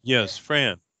here. Yes,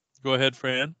 Fran. Go ahead,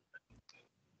 Fran.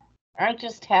 I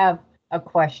just have a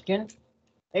question.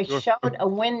 They showed a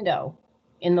window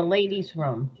in the ladies'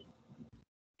 room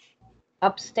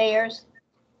upstairs,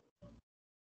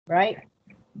 right?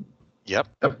 Yep.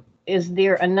 Is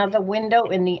there another window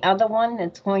in the other one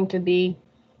that's going to be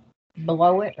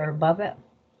below it or above it?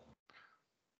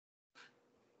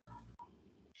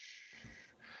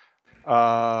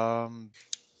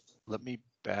 Let me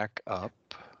back up.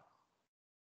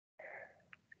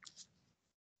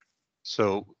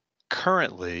 So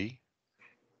currently,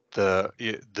 the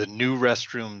new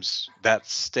restrooms, that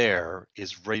stair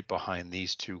is right behind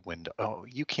these two windows. Oh,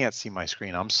 you can't see my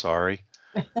screen. I'm sorry.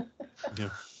 Yeah.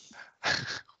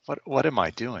 What am I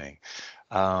doing?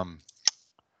 All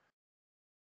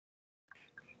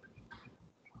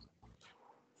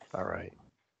right.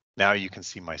 Now you can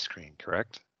see my screen,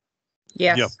 correct?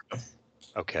 Yes. Yep.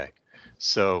 Okay.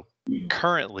 So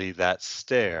currently that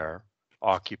stair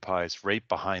occupies right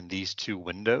behind these two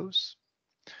windows.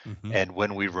 And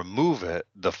when we remove it,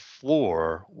 the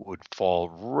floor would fall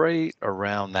right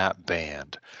around that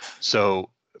band. So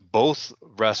both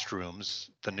restrooms,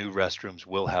 the new restrooms,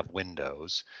 will have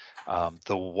windows.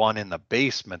 The one in the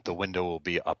basement, the window will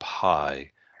be up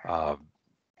high,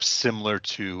 similar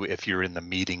to if you're in the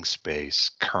meeting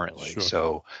space currently. Sure.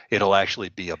 So it'll actually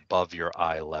be above your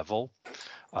eye level.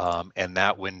 And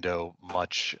that window,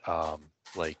 much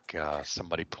like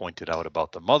somebody pointed out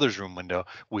about the mother's room window,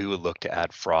 we would look to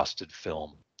add frosted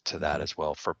film to that as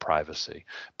well for privacy.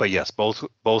 But yes, both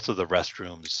of the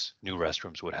restrooms, new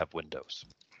restrooms, would have windows.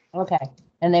 Okay,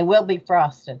 and they will be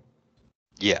frosted.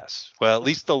 Yes, well, at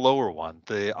least the lower one.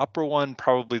 The upper one,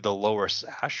 probably the lower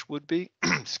sash would be.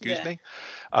 Excuse me,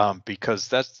 because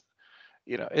that's,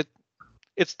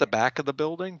 it's the back of the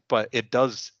building, but it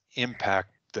does impact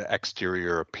the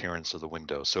exterior appearance of the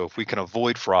window. So if we can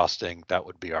avoid frosting, that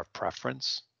would be our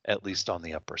preference, at least on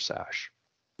the upper sash.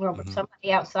 Well, but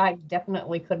somebody outside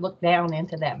definitely could look down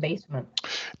into that basement.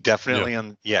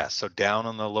 Definitely, so down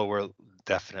on the lower,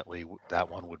 definitely that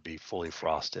one would be fully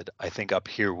frosted. I think up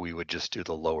here we would just do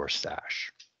the lower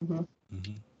sash.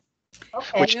 Okay.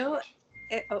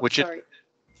 Which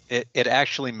it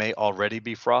actually may already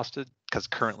be frosted. because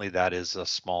currently that is a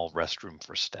small restroom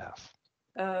for staff.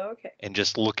 Oh, okay. And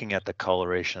just looking at the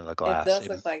coloration of the It glass, does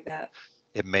look like that.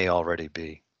 it may already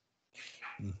be.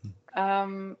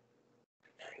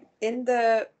 In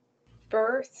the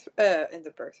birth room,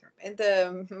 in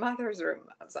the mother's room.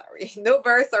 I'm sorry, no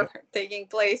births are taking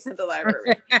place in the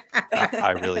library.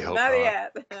 I really hope not not.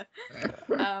 yet.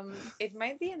 It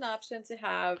might be an option to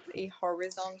have a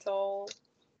horizontal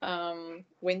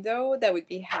window that would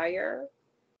be higher,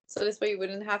 so this way you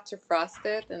wouldn't have to frost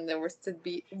it, and there would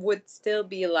still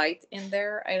be light in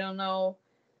there. I don't know.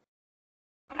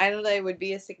 I don't know. It would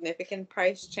be a significant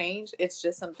price change. It's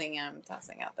just something I'm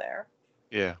tossing out there.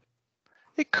 Yeah,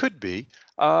 it could be.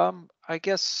 I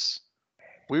guess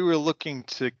we were looking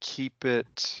to keep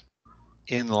it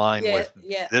in line with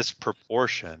this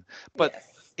proportion, but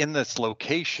in this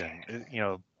location,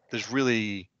 there's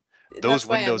really those That's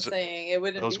why windows. I'm saying it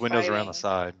wouldn't those be windows fighting. are on the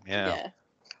side. Yeah.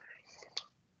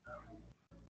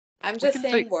 I'm just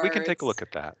saying words. We can take a look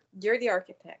at that. You're the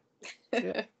architect.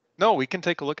 Yeah. No, we can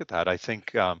take a look at that. I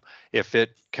think if it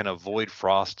can avoid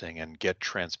frosting and get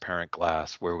transparent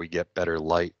glass where we get better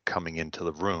light coming into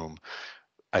the room,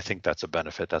 I think that's a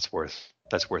benefit that's worth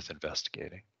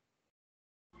investigating.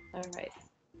 All right.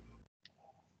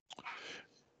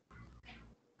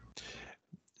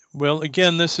 Well,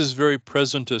 again, this is very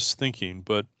presentist thinking,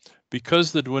 but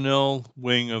because the Dwinell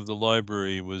wing of the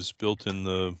library was built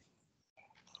in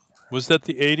was that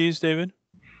the 80s, David?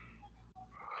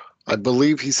 I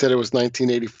believe he said it was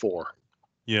 1984.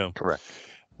 Yeah. Correct.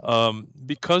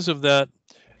 Because of that,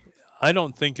 I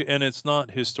don't think, and it's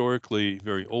not historically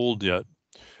very old yet,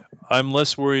 I'm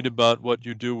less worried about what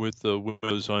you do with the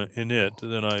windows in it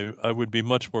than I would be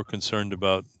much more concerned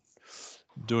about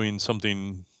doing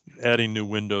something, adding new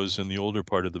windows in the older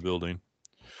part of the building.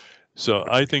 So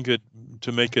I think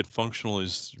to make it functional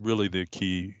is really the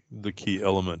key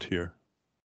element here.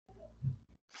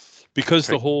 Because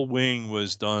the whole wing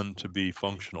was done to be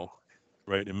functional,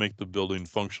 right, and make the building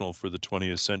functional for the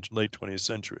late 20th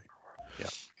century.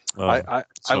 Yeah,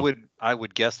 I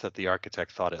would guess that the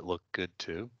architect thought it looked good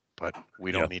too, but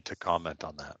we don't need to comment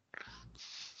on that.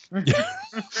 Yeah.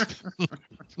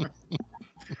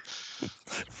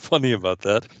 Funny about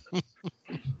that.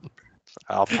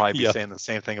 I'll probably be saying the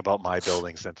same thing about my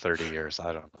buildings in 30 years.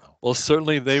 I don't know. Well,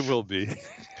 certainly they will be.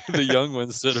 The young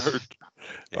ones that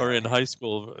are in high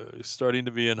school, starting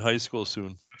to be in high school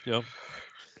soon. Yep.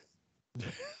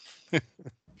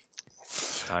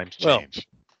 Times change.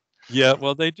 Yeah,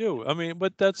 well, they do. I mean,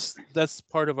 but that's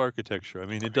part of architecture. I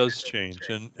mean, it does change,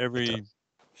 and every.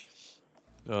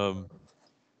 Yeah,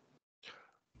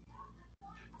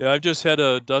 I've just had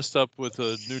a dust up with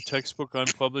a new textbook I'm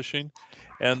publishing,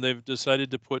 and they've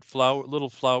decided to put little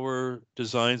flower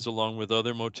designs along with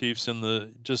other motifs in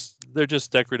they're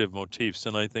just decorative motifs.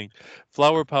 And I think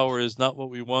flower power is not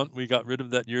what we want. We got rid of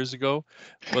that years ago,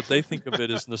 but they think of it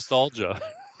as nostalgia.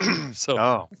 So.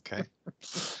 Oh, okay.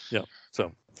 Yeah.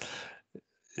 So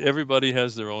everybody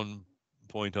has their own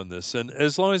point on this, and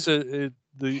as long as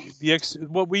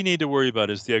what we need to worry about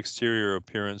is the exterior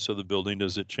appearance of the building.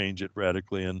 Does it change it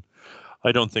radically? And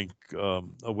I don't think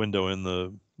a window in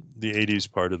the 80s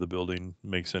part of the building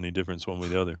makes any difference one way or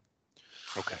the other.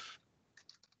 Okay.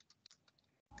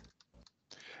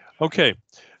 Okay.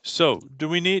 So do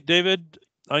we need, David,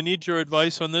 I need your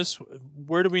advice on this.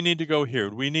 Where do we need to go here?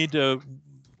 Do we need to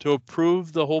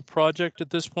approve the whole project at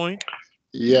this point?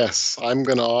 Yes, I'm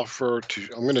going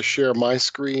to share my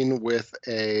screen with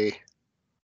a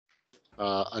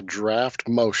draft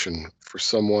motion for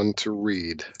someone to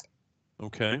read.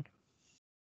 Okay.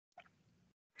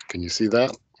 Can you see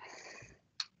that?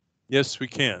 Yes, we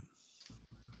can.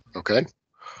 Okay.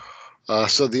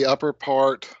 So the upper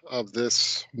part of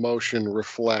this motion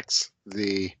reflects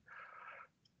the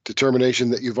determination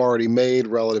that you've already made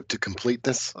relative to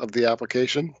completeness of the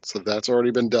application. So that's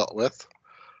already been dealt with.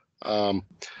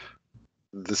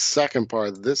 The second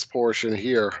part, this portion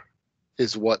here,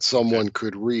 is what someone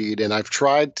could read. And I've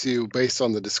tried to, based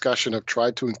on the discussion, I've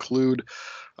tried to include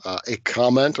a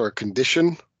comment or a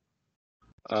condition,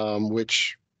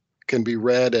 which can be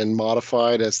read and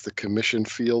modified as the commission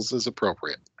feels is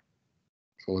appropriate.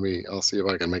 So I'll see if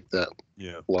I can make that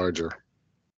larger.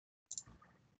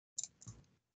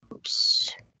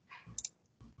 Oops.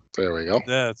 There we go.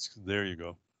 There you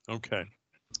go. Okay.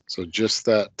 So just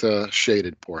that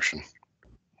shaded portion.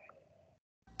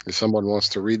 If someone wants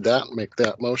to read that, make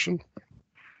that motion.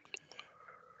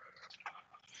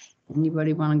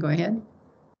 Anybody want to go ahead?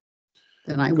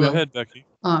 Then I will. Go ahead, Becky.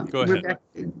 Go ahead.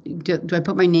 Do I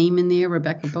put my name in there,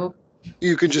 Rebecca Boat?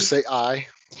 You can just say aye.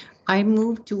 I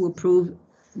move to approve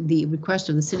the request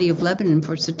of the City of Lebanon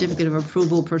for certificate of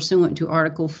approval pursuant to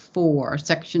Article 4,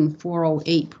 Section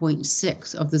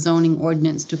 408.6 of the zoning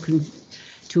ordinance to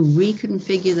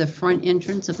reconfigure the front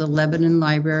entrance of the Lebanon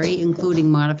Library,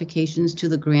 including modifications to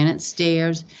the granite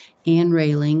stairs and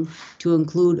railing, to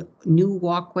include new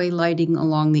walkway lighting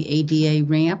along the ADA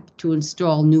ramp, to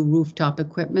install new rooftop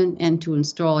equipment, and to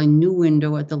install a new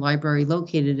window at the library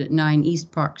located at 9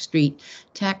 East Park Street,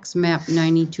 tax map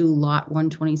 92, lot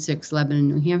 126, Lebanon,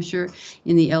 New Hampshire,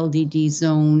 in the LDD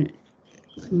zone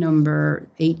number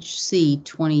HC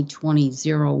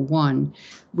 2020-01,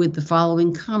 with the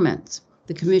following comments.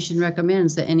 The Commission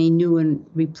recommends that any new and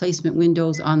replacement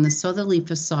windows on the southerly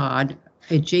facade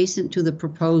adjacent to the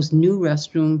proposed new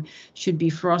restroom should be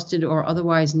frosted or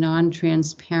otherwise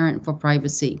non-transparent for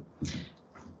privacy.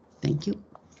 Thank you.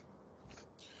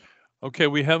 Okay,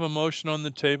 we have a motion on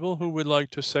the table. Who would like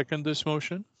to second this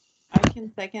motion? I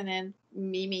can second in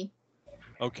Mimi.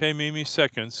 Okay, Mimi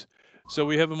seconds. So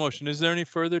we have a motion. Is there any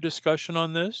further discussion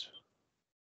on this?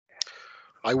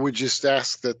 I would just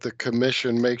ask that the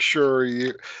commission make sure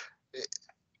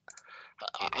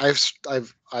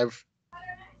I've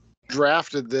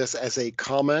drafted this as a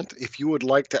comment. If you would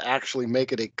like to actually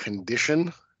make it a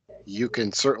condition, we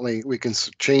can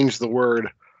change the word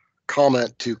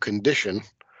comment to condition,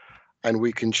 and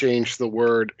we can change the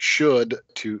word should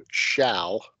to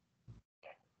shall.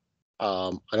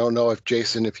 I don't know if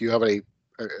Jason, if you have any,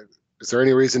 is there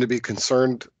any reason to be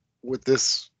concerned with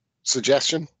this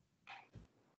suggestion?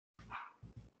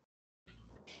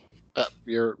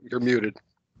 You're muted.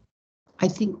 I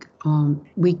think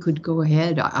we could go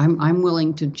ahead. I'm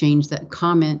willing to change that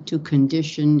comment to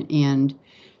condition and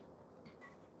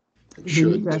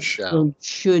Should to shall.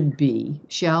 Should be.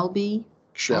 Shall be?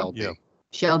 Shall be. Yeah.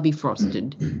 Shall be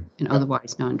frosted and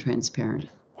otherwise non-transparent.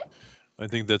 I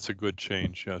think that's a good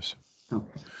change, yes.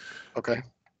 Okay.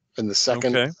 And the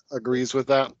second agrees with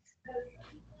that?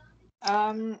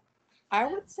 I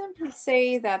would simply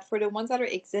say that for the ones that are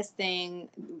existing,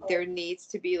 there needs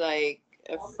to be like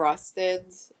a frosted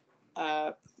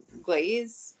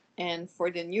glaze. And for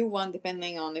the new one,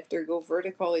 depending on if they go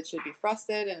vertical, it should be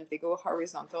frosted. And if they go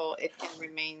horizontal, it can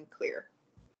remain clear.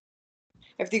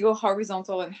 If they go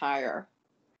horizontal and higher.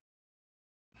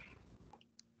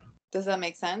 Does that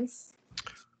make sense?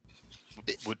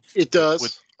 It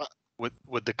does.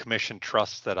 Would the commission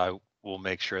trust that I will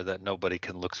make sure that nobody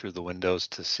can look through the windows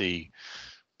to see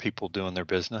people doing their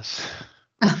business?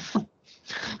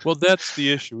 Well, that's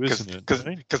the issue, isn't it?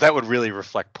 Because that would really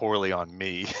reflect poorly on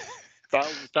me.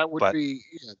 That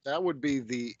would be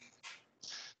the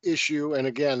issue. And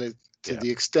again, to the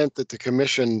extent that the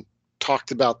commission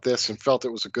talked about this and felt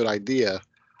it was a good idea,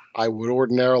 I would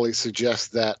ordinarily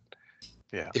suggest that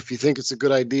if you think it's a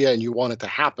good idea and you want it to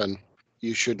happen,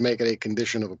 you should make it a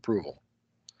condition of approval.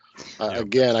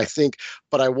 Again, I think,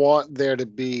 but I want there to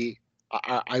be,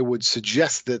 I would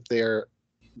suggest that there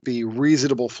be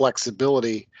reasonable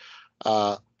flexibility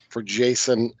for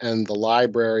Jason and the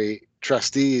library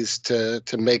trustees to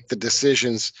make the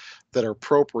decisions that are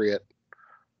appropriate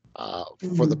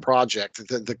for the project.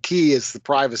 The key is the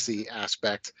privacy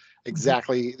aspect.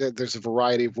 Exactly, there's a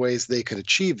variety of ways they could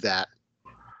achieve that,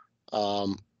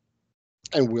 and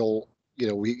we'll,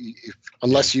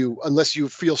 unless you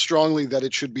feel strongly that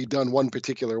it should be done one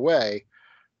particular way,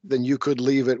 then you could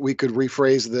leave it. We could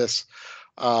rephrase this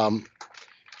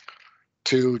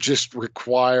to just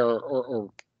require or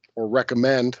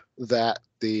recommend that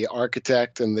the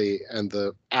architect and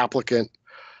the applicant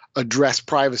address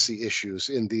privacy issues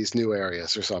in these new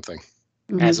areas or something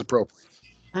as appropriate.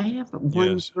 I have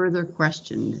one further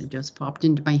question that just popped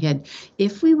into my head.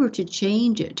 If we were to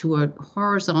change it to a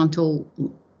horizontal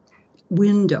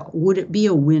window, would it be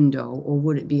a window or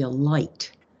would it be a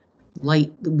light?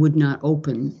 Light would not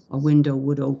open, a window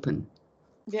would open.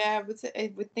 Yeah,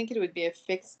 I would think it would be a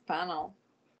fixed panel.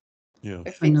 Yeah.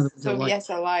 Yes,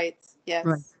 a light. Yes.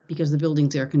 Right, because the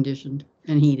building's air conditioned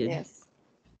and heated. Yes.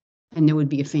 And there would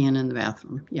be a fan in the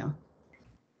bathroom. Yeah.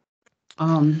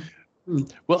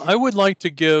 Well, I would like to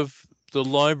give the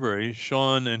library,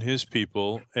 Sean and his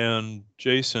people, and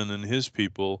Jason and his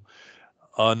people,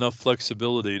 enough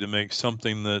flexibility to make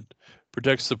something that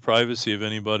protects the privacy of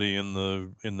anybody in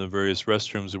the various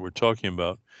restrooms that we're talking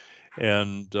about,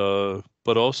 and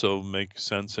but also make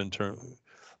sense in terms.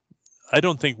 I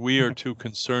don't think we are too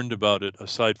concerned about it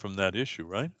aside from that issue,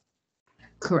 right?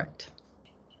 Correct.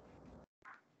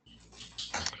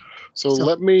 So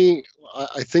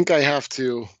I think I have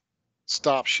to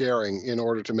stop sharing in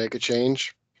order to make a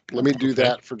change. Let me do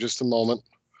that for just a moment.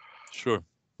 Sure.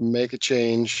 Make a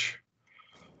change.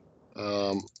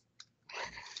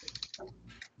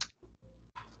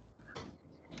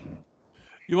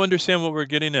 You understand what we're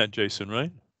getting at, Jason, right?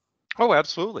 Oh,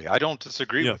 absolutely. I don't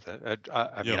disagree Yeah. with it.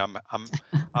 I mean,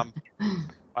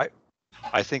 Yeah.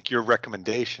 I think your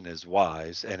recommendation is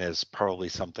wise and is probably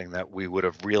something that we would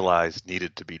have realized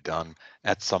needed to be done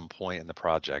at some point in the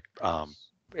project.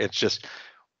 It's just,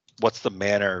 what's the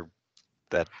manner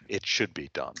that it should be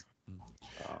done?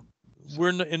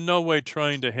 We're in no way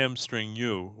trying to hamstring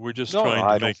you. We're just No, trying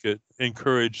I to don't- make it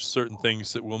encourage certain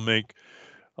things that will make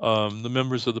the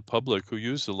members of the public who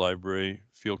use the library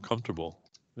feel comfortable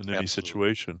in any Absolutely.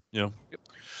 situation. Yeah.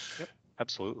 Yep,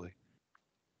 absolutely.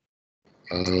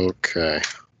 Okay.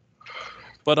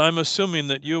 But I'm assuming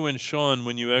that you and Sean,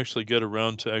 when you actually get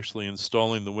around to actually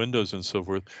installing the windows and so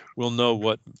forth, will know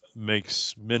what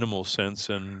makes minimal sense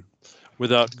and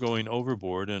without going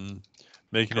overboard and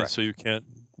making Correct. it so you can't,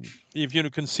 if you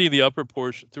can see the upper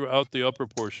portion, throughout the upper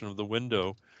portion of the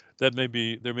window, that may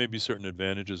be, there may be certain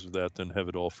advantages of that than have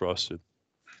it all frosted.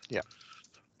 Yeah.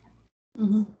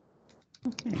 Mhm.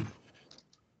 Okay.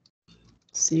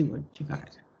 See what you got.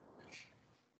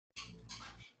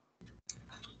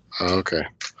 Okay.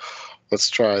 Let's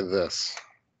try this.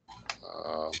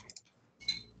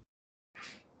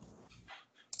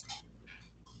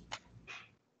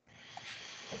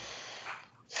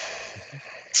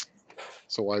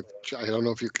 So I don't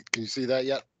know if you can you see that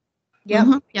yet? Yep.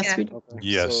 Mhm. Yes, Yeah. we do. Okay.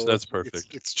 Yes, So that's it's-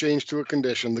 perfect. It's changed to a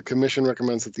condition. The commission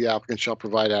recommends that the applicant shall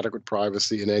provide adequate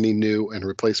privacy in any new and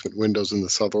replacement windows in the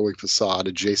southerly facade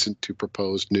adjacent to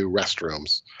proposed new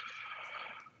restrooms.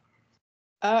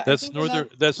 I That's think another-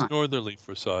 that's Fine. northerly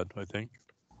facade, I think.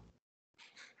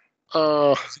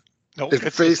 No, It it's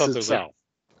the faces southerly. south.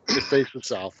 It faces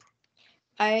south.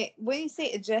 when you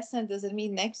say adjacent, does it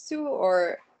mean next to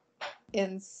or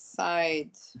inside?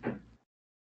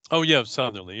 Oh yeah,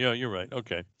 southerly. Yeah, you're right.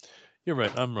 Okay. You're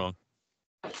right. I'm wrong.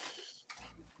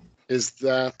 Is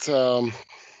that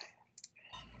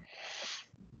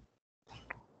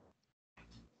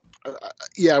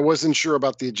yeah, I wasn't sure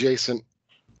about the adjacent,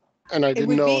 and I It didn't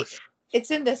would know be- if It's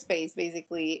in the space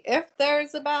basically. If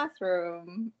there's a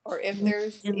bathroom or if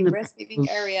there's In a the breastfeeding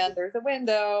area and there's a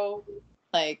window,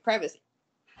 like privacy.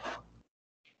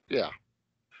 yeah.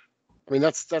 I mean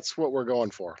that's what we're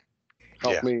going for.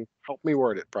 Help Yeah. me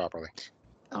word it properly.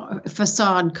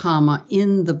 Facade, comma,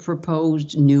 in the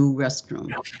proposed new restroom.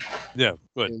 Yeah,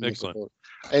 good. in the Excellent. proposal.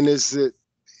 And is it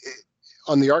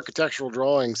on the architectural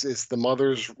drawings? Is the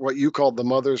mother's what you called the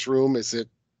mother's room? Is it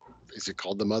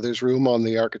called the mother's room on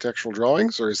the architectural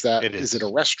drawings, or is that It is it is.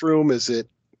 a restroom? Is it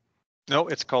No,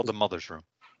 it's called the mother's room.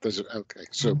 does it okay?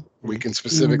 So we Okay. can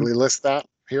specifically list that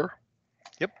here.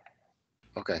 Yep.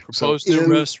 Okay. Proposed new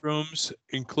restrooms,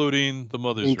 including the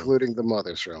mother's room. including the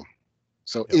mother's room.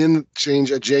 So Yep. in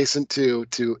change adjacent to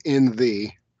in the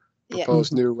Yeah.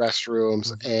 proposed new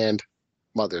restrooms and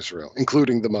mother's room,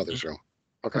 including the mother's room.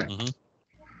 Okay. Mhm.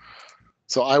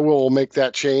 So I will make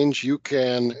that change. You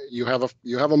have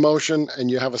a motion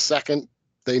and you have a second.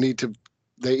 They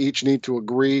each need to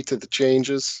agree to the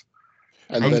changes.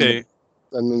 And Okay,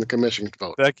 then the commission can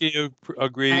vote. Becky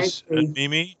agrees. I agree. And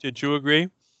Mimi, did you agree?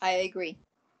 I agree.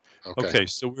 Okay,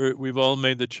 so we've all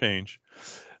made the change.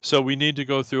 So we need to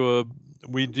go through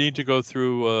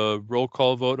a roll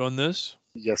call vote on this.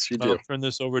 Yes, you I'll do. turn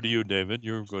this over to you, David.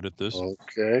 You're good at this.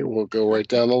 Okay, we'll go right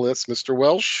down the list. Mr.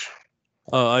 Welsh.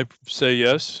 I say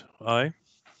yes. Aye.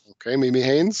 Okay, Mimi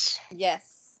Haynes,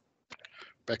 Yes.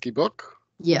 Becky Book,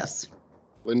 Yes.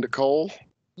 Linda Cole,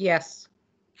 Yes.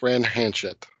 Fran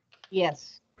Hanchett.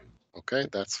 Yes. Okay,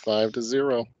 that's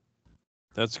 5-0.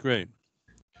 That's great.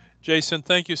 Jason,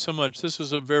 thank you so much. This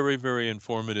was a very, very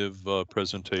informative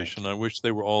presentation. I wish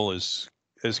they were all as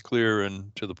clear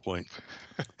and to the point.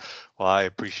 Well, I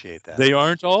appreciate that. They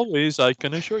aren't always, I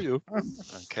can assure you.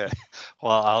 Okay.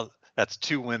 Well, that's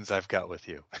 2 wins I've got with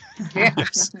you.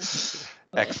 Yes.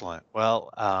 Excellent.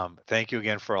 Well, thank you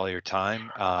again for all your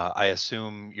time. I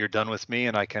assume you're done with me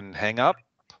and I can hang up.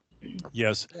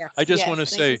 Yes. Yes. I just Yes, want to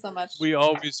thank say you so much. we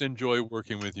always enjoy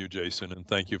working with you, Jason, and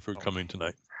thank you for coming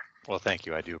tonight. Well, thank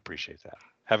you. I do appreciate that.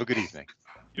 Have a good evening.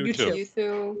 You too. You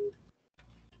too.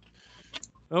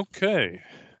 Okay.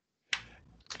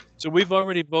 So we've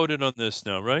already voted on this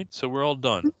now, right? So we're all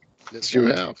done. Yes, you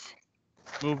have.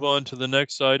 Move on to the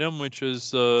next item, which is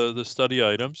the study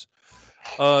items.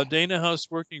 Dana House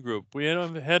Working Group. We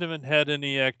haven't had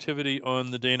any activity on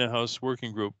the Dana House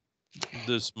Working Group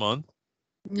this month.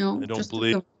 No, I don't just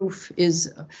believe- that the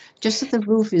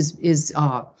roof is,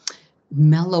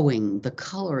 mellowing. The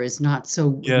color is not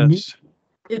so. Yes.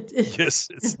 It, Yes,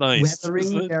 it's nice. weathering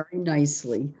isn't it? very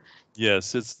nicely.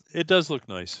 Yes, it does look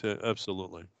nice.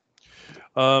 Absolutely.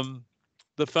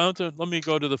 The fountain. Let me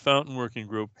go to the fountain working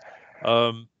group.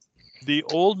 The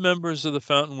old members of the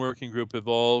Fountain Working Group have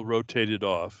all rotated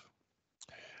off.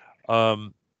 I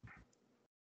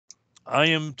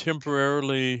am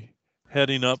temporarily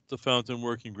heading up the Fountain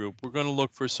Working Group. We're going to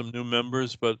look for some new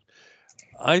members, but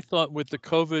I thought with the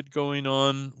COVID going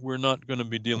on, we're not going to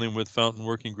be dealing with Fountain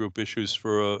Working Group issues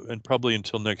and probably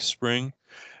until next spring.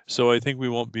 So I think we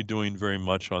won't be doing very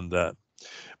much on that.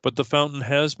 But the fountain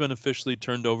has been officially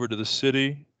turned over to the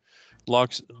city,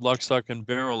 lock, stock, and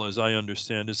barrel, as I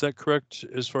understand. Is that correct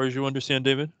as far as you understand,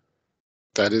 David?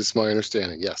 That is my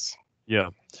understanding, yes. Yeah.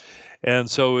 And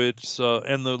so it's,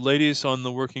 and the ladies on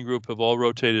the working group have all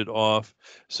rotated off.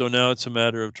 So now it's a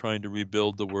matter of trying to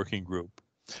rebuild the working group.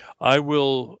 I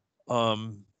will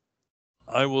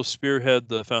spearhead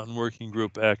the Fountain Working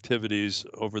Group activities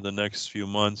over the next few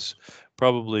months.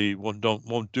 Probably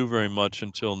won't do very much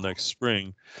until next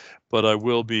spring, but I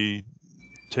will be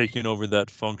taking over that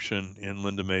function in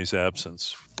Linda May's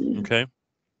absence. Okay?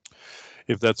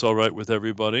 If that's all right with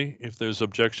everybody. If there's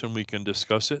objection, we can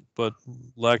discuss it, but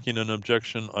lacking an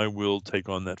objection, I will take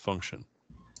on that function.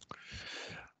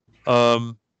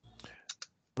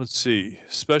 Let's see,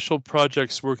 Special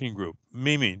Projects Working Group.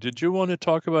 Mimi, did you want to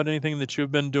talk about anything that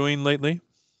you've been doing lately?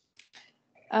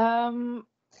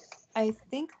 I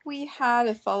think we had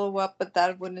a follow-up, but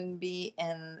that wouldn't be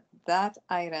in that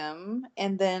item.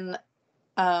 And then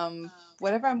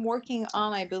whatever I'm working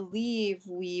on, I believe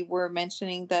we were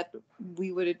mentioning that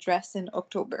we would address in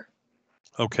October.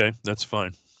 Okay, that's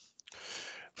fine.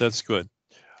 That's good.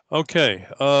 Okay,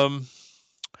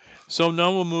 so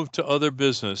now we'll move to other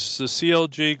business. The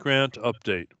CLG grant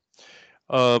update.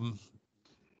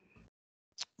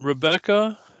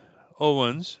 Rebecca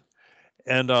Owens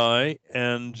and I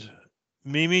and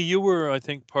Mimi, you were, I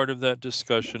think, part of that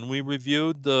discussion. We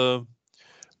reviewed the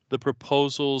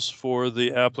proposals for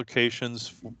the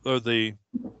applications, or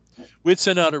we'd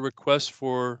sent out a request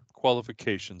for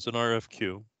qualifications, an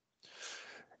RFQ,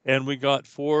 and we got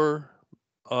four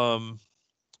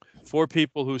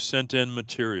people who sent in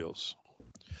materials.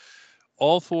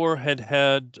 All four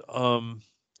had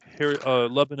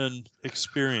Lebanon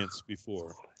experience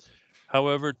before.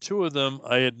 However, two of them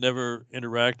I had never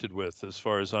interacted with, as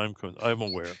far as I'm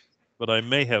aware, but I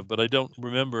may have, but I don't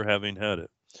remember having had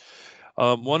it.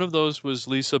 One of those was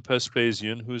Lisa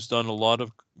Pespasian, who's done a lot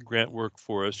of grant work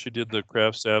for us. She did the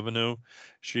Crafts Avenue.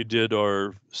 She did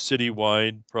our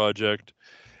citywide project.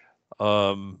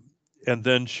 And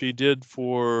then she did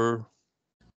I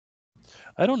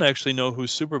don't actually know who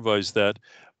supervised that,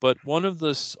 but one of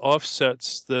the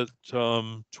offsets that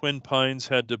Twin Pines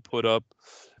had to put up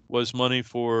was money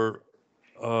for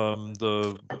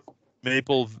the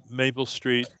Maple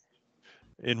Street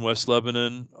in West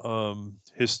Lebanon, a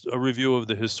review of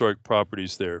the historic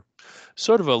properties there,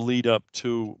 sort of a lead up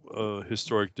to a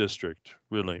historic district,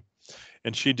 really.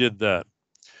 And she did that.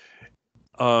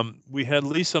 We had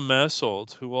Lisa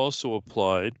Massault, who also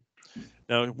applied.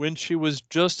 Now, when she was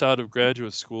just out of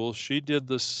graduate school, she did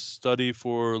the study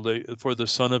for the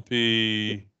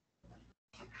Sunapee.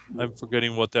 I'm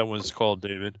forgetting what that one's called,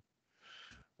 David.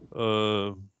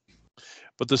 But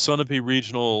the Sunapee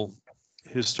Regional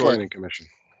Historic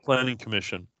Planning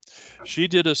Commission. She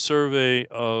did a survey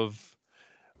of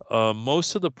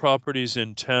most of the properties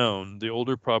in town, the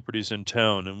older properties in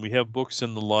town, and we have books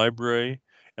in the library,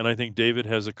 and I think David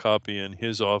has a copy in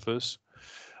his office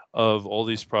of all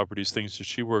these properties, things that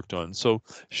she worked on. So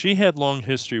she had long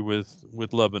history with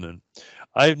Lebanon.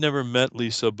 I've never met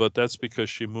Lisa, but that's because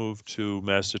she moved to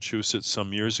Massachusetts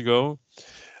some years ago.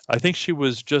 I think she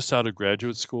was just out of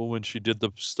graduate school when she did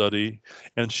the study,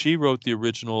 and she wrote the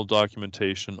original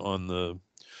documentation on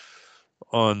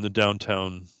the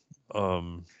downtown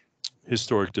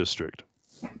historic district.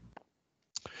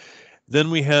 Then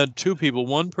we had two people.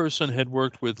 One person had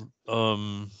worked with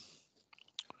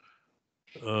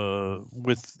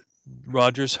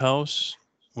Rogers House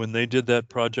when they did that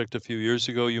project a few years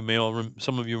ago. You may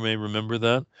some of you may remember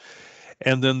that.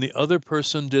 And then the other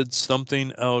person did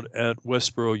something out at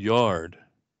Westboro Yard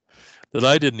that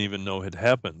I didn't even know had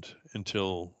happened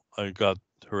until I got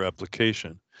her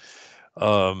application.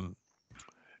 In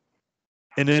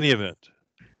any event,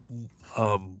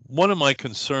 one of my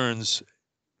concerns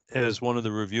as one of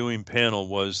the reviewing panel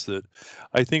was that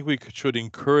I think we should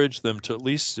encourage them to, at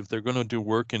least if they're going to do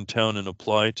work in town and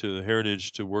apply to the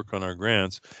Heritage to work on our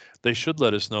grants, they should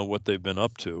let us know what they've been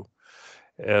up to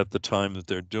at the time that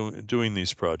they're doing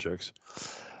these projects.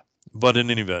 But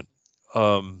in any event,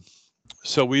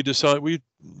 so we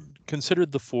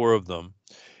considered the four of them,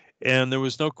 and there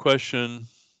was no question.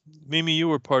 Mimi, you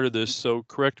were part of this, so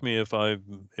correct me if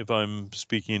I'm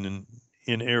speaking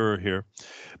in error here.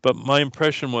 But my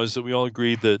impression was that we all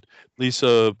agreed that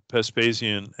Lisa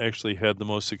Vespasian actually had the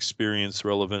most experience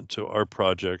relevant to our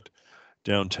project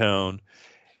downtown,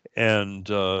 and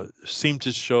seemed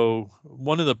to show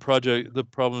one of the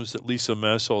problems that Lisa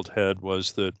Massold had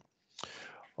was that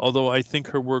although I think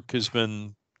her work has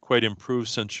been quite improved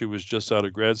since she was just out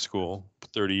of grad school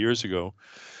 30 years ago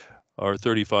or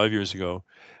 35 years ago,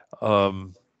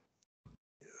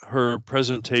 her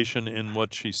presentation in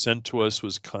what she sent to us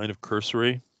was kind of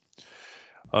cursory.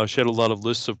 She had a lot of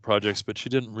lists of projects, but she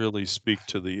didn't really speak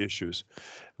to the issues,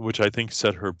 which I think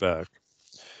set her back.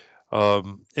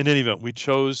 In any event, we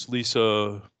chose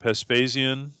Lisa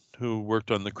Vespasian, who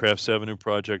worked on the Crafts Avenue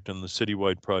project and the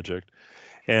citywide project,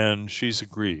 and she's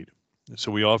agreed.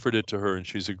 So we offered it to her, and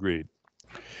she's agreed.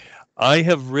 I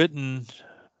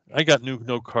got new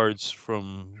note cards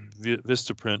from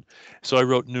Vistaprint, so I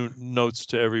wrote new notes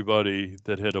to everybody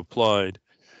that had applied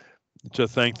to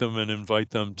thank them and invite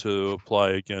them to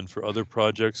apply again for other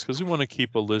projects, because we want to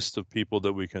keep a list of people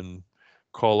that we can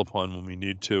call upon when we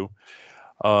need to.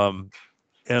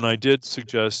 And I did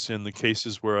suggest in the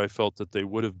cases where I felt that they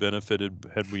would have benefited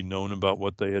had we known about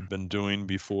what they had been doing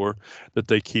before, that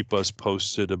they keep us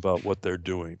posted about what they're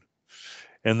doing.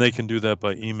 And they can do that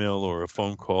by email or a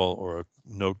phone call or a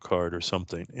note card or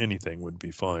something. Anything would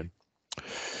be fine.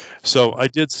 So I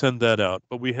did send that out,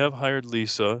 but we have hired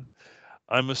Lisa.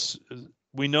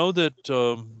 We know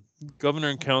that Governor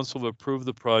and Council have approved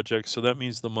the project, so that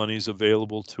means the money's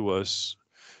available to us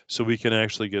so we can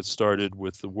actually get started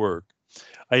with the work.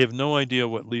 I have no idea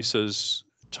what Lisa's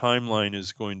timeline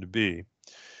is going to be.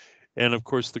 And of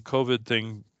course, the COVID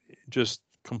thing just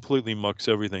completely mucks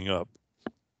everything up.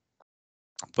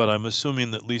 But I'm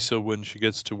assuming that Lisa, when she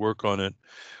gets to work on it,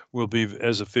 will be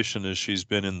as efficient as she's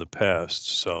been in the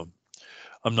past. So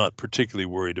I'm not particularly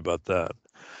worried about that.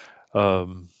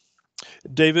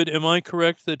 David, am I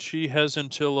correct that she has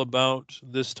until about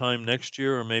this time next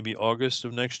year or maybe August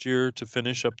of next year to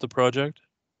finish up the project?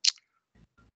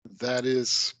 That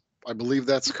is, I believe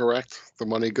that's correct. The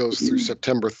money goes through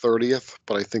September 30th,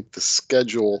 but I think the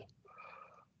schedule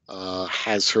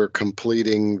has her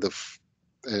completing the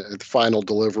final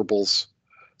deliverables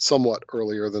somewhat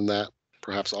earlier than that,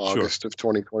 perhaps August of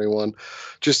 2021.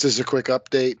 Just as a quick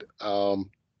update,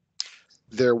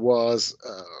 there was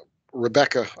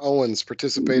Rebecca Owens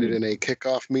participated in a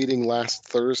kickoff meeting last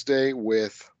Thursday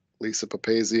with Lisa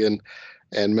Papazian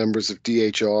and members of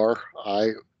DHR. I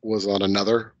was on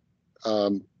another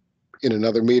in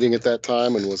another meeting at that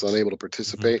time and was unable to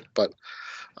participate, but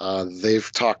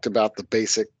they've talked about the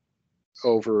basic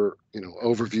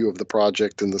overview of the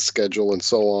project and the schedule and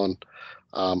so on.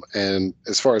 And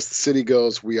as far as the city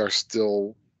goes, we are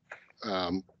still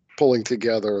pulling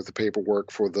together the paperwork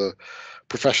for the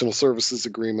professional services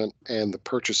agreement and the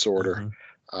purchase order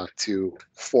to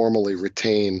formally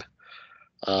retain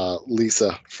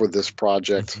Lisa for this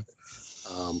project.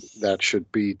 That should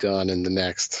be done in the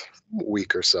next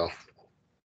week or so.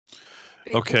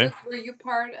 Okay. Were you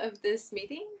part of this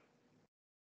meeting?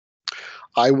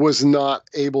 I was not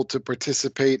able to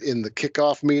participate in the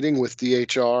kickoff meeting with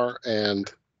DHR and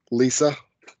Lisa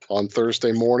on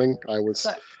Thursday morning. I was.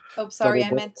 Sorry.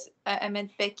 I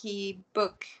meant Becky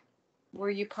Book. Were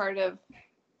you part of?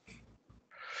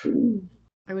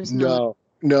 I was No,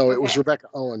 Okay. It was Rebecca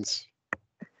Owens.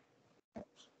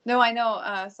 No, I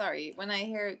know. Sorry. When I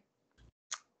hear,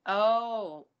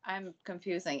 oh, I'm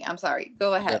confusing. I'm sorry.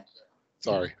 Go ahead. Yeah.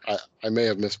 Sorry, I may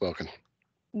have misspoken.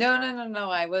 No.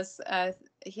 I was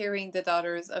hearing the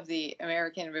Daughters of the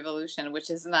American Revolution, which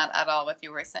is not at all what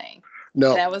you were saying.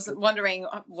 No. And I was wondering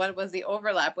what was the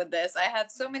overlap with this. I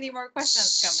had so many more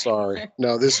questions coming. Sorry.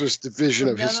 No, this was Division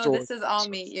of Historic. No, this is all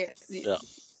me. Yeah.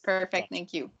 Perfect.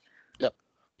 Thank you. Yep.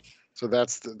 So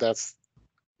that's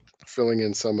filling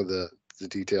in some of the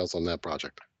details on that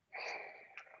project.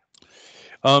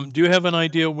 Do you have an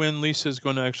idea when Lisa is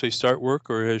going to actually start work,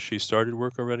 or has she started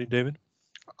work already, David?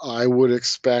 I would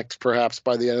expect perhaps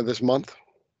by the end of this month.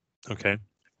 Okay.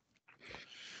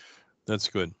 That's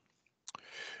good.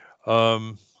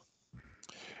 Because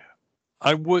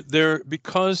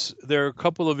there are a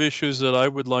couple of issues that I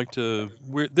would like to,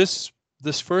 this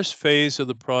first phase of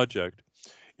the project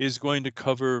is going to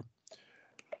cover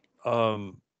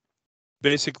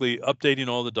basically updating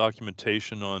all the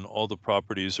documentation on all the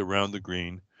properties around the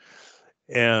green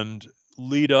and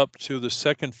lead up to the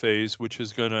second phase, which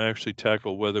is going to actually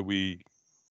tackle what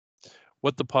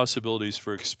the possibilities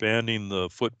for expanding the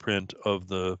footprint of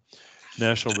the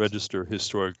National Register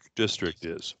Historic District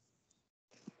is.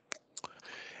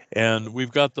 And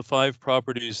we've got the 5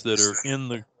 properties that are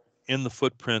in the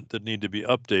footprint that need to be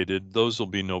updated. Those will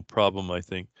be no problem, I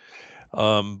think.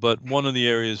 But one of the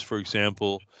areas, for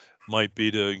example, might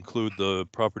be to include the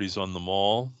properties on the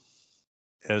mall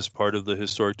as part of the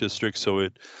historic district.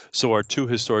 So our two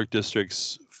historic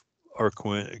districts are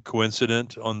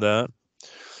coincident on that.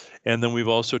 And then we've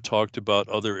also talked about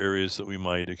other areas that we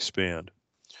might expand.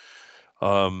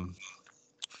 I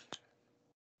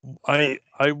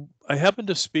happened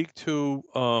to speak to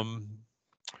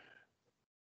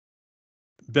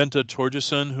Benta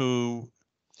Torgerson, who,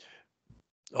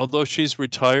 although she's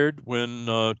retired,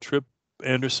 when Trip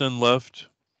Anderson left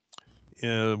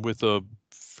with a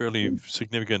fairly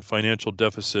significant financial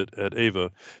deficit at Ava,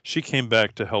 she came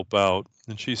back to help out,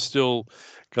 and she's still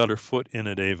got her foot in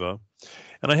at Ava.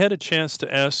 And I had a chance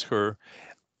to ask her,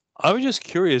 I was just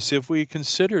curious if we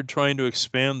considered trying to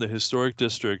expand the historic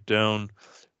district down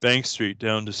Bank Street,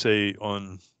 down to, say,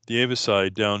 on the Ava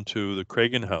side, down to the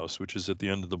Cragen House, which is at the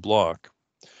end of the block,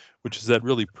 which is that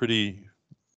really pretty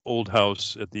old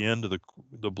house at the end of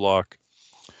the block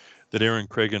that Aaron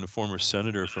Cragen, a former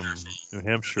senator from New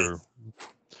Hampshire,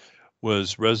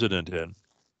 was resident in.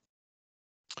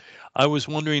 I was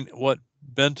wondering what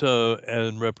Benta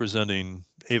and representing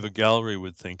Ava Gallery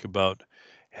would think about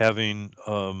having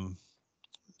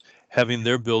having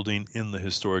their building in the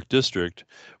historic district,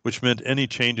 which meant any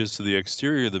changes to the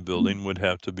exterior of the building would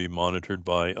have to be monitored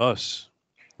by us,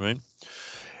 right?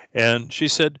 And she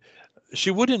said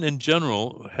she wouldn't in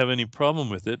general have any problem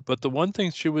with it, but the one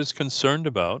thing she was concerned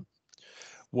about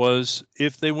was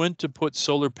if they went to put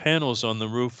solar panels on the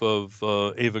roof of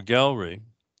Ava Gallery,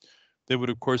 they would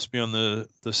of course be on the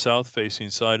south facing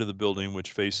side of the building,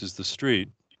 which faces the street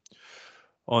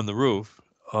on the roof,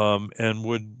 and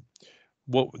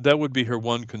that would be her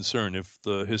one concern. If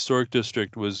the historic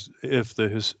district was, if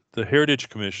the Heritage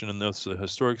Commission and thus the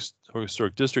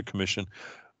historic district commission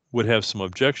would have some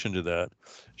objection to that,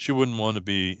 she wouldn't want to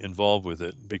be involved with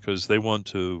it because they want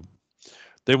to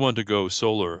go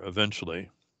solar eventually.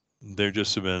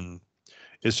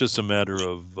 It's just a matter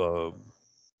of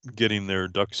getting their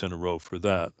ducks in a row for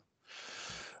that.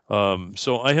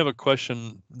 So I have a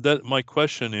question. My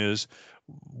question is,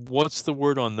 what's the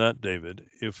word on that, David?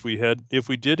 If we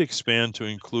did expand to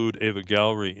include Ava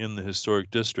Gallery in the historic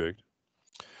district,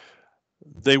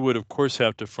 they would of course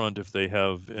have to front if they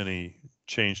have any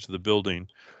change to the building,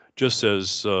 just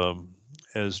as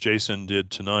Jason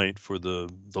did tonight for the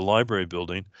library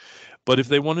building. But if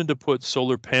they wanted to put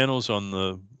solar panels on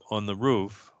the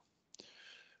roof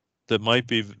that might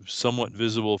be somewhat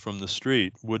visible from the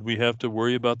street, would we have to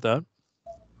worry about that?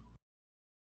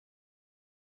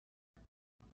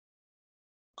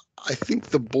 I think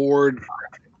the board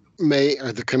may,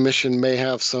 or the commission may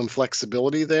have some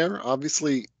flexibility there.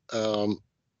 Obviously,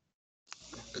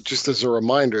 just as a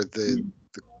reminder, the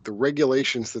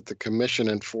regulations that the commission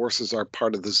enforces are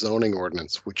part of the zoning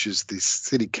ordinance, which is the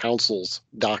city council's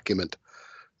document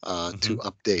to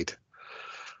update.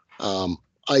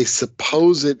 I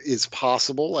suppose it is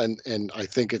possible, and I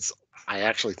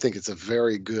actually think it's a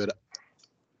very good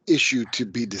issue to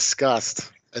be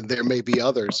discussed, and there may be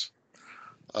others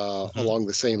along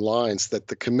the same lines that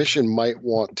the commission might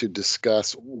want to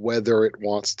discuss whether it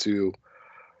wants to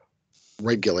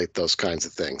regulate those kinds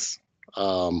of things.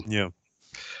 Yeah.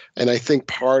 And I think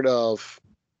part of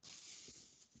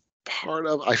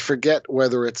I forget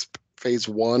whether it's phase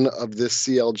 1 of this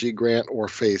CLG grant or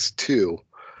phase 2,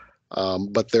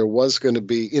 but there was going to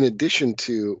be, in addition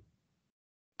to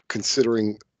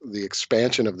considering the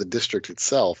expansion of the district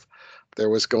itself, there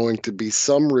was going to be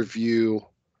some review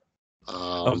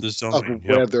of the zoning,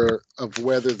 of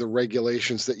whether the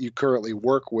regulations that you currently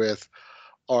work with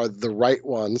are the right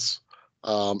ones,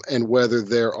 and whether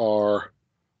there are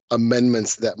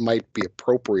amendments that might be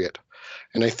appropriate.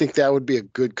 And I think that would be a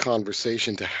good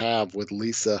conversation to have with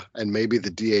Lisa and maybe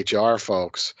the DHR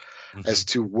folks as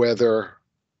to whether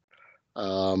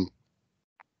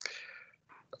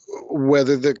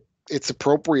it's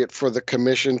appropriate for the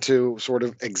commission to sort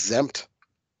of exempt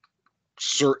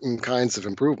certain kinds of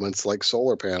improvements like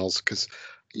solar panels, because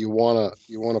you want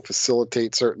to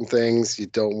facilitate certain things. You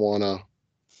don't want to.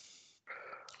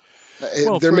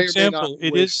 Well, for example,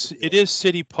 it is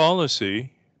city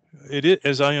policy. It is,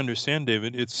 as I understand,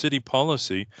 David, it's city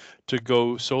policy to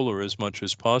go solar as much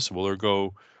as possible, or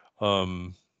go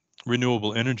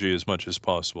renewable energy as much as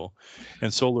possible,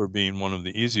 and solar being one of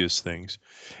the easiest things.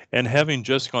 And having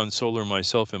just gone solar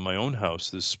myself in my own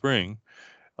house this spring,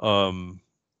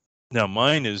 now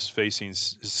mine is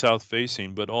south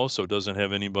facing, but also doesn't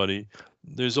have anybody.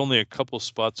 There's only a couple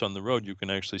spots on the road you can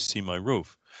actually see my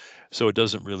roof, so it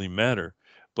doesn't really matter.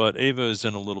 But Ava is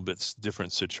in a little bit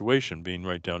different situation, being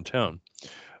right downtown.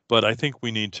 But I think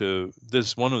we need to, this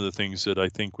is one of the things that I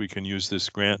think we can use this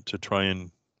grant to try and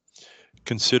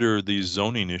consider these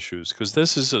zoning issues, because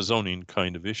this is a zoning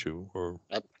kind of issue, or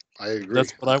I agree.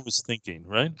 that's what I was thinking,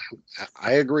 right?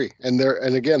 I agree. And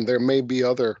again, there may be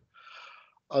other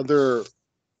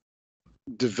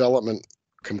development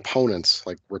components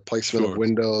like replacement Sure. of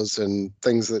windows and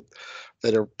things that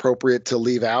are appropriate to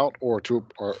leave out or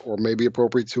maybe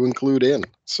appropriate to include in.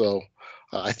 So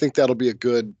I think that'll be a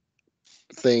good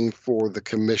thing for the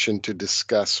commission to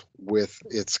discuss with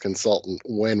its consultant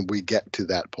when we get to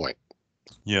that point.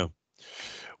 Yeah.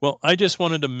 Well, I just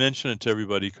wanted to mention it to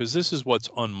everybody because this is what's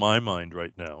on my mind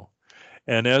right now.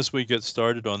 And as we get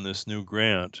started on this new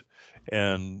grant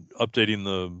and updating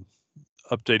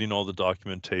all the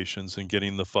documentations and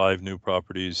getting the 5 new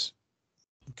properties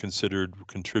considered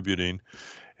contributing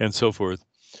and so forth,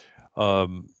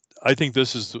 I think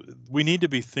we need to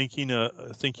be thinking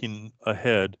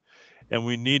ahead, and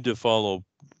we need to follow.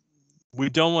 We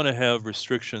don't want to have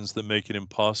restrictions that make it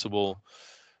impossible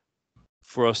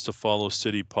for us to follow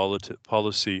city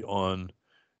policy on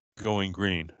going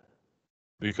green,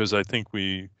 because I think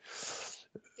the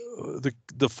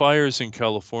fires in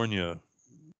California,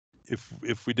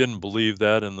 if we didn't believe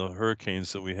that, and the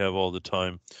hurricanes that we have all the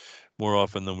time, more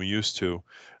often than we used to,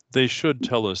 they should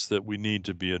tell us that we need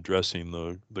to be addressing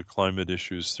the climate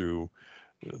issues through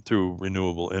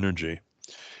renewable energy.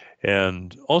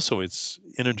 And also it's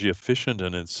energy efficient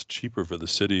and it's cheaper for the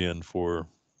city, and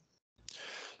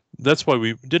that's why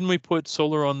we put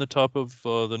solar on the top of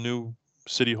the new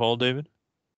city hall, David?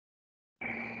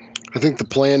 I think the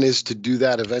plan is to do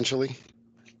that eventually.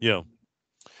 Yeah.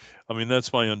 I mean,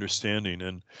 that's my understanding,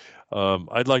 and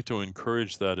I'd like to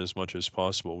encourage that as much as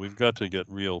possible. We've got to get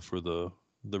real for the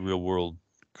real world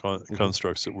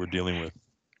constructs that we're dealing with.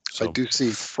 So. I do see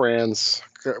Fran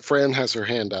has her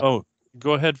hand up. Oh,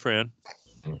 go ahead, Fran.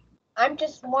 I'm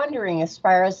just wondering, as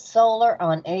far as solar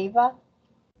on Ava,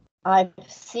 I've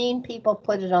seen people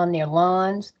put it on their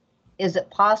lawns. Is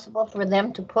it possible for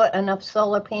them to put enough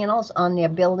solar panels on their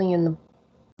building in the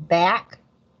back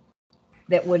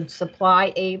that would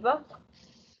supply Ava?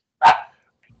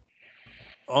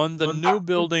 On the new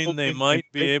building, they might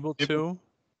be able to.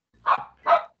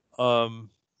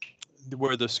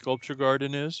 Where the sculpture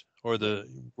garden is, or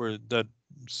where that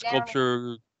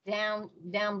sculpture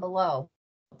down below.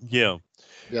 Yeah.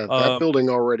 Yeah, that building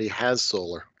already has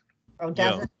solar. Oh,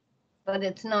 does it? But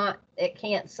it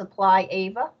can't supply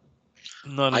Ava?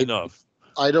 Not enough.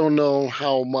 I don't know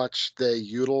how much they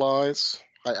utilize.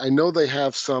 I know they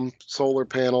have some solar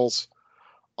panels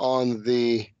on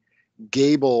the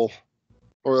gable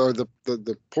or the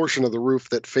portion of the roof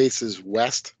that faces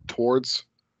west towards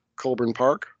Colburn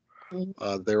Park.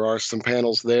 Mm-hmm. There are some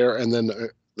panels there, and then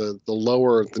the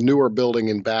newer building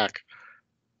in back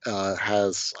I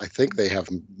think they have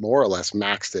more or less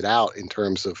maxed it out in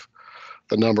terms of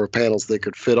the number of panels they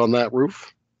could fit on that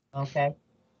roof. Okay.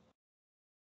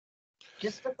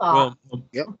 Just a thought. Well,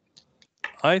 yep.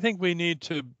 I think we need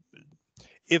to,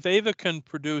 if Ava can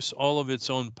produce all of its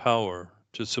own power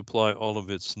to supply all of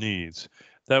its needs,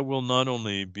 that will not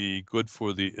only be good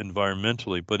for the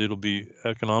environmentally, but it'll be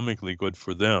economically good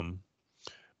for them,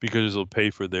 because it'll pay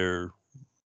for their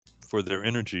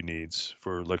energy needs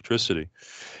for electricity,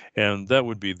 and that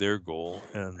would be their goal.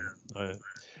 And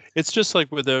it's just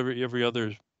like with every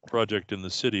other project in the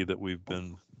city that we've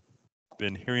been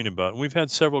hearing about, and we've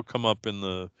had several come up in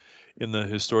the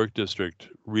historic district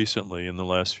recently in the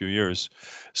last few years.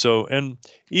 So, and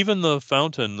even the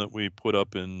fountain that we put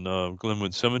up in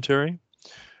Glenwood Cemetery,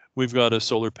 we've got a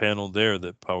solar panel there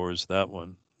that powers that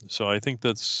one. So I think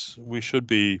we should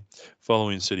be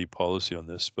following city policy on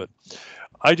this. But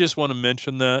I just want to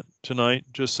mention that tonight,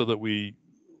 just so that we're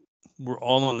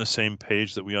all on the same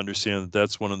page, that we understand that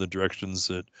that's one of the directions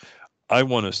that I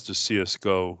want us to see us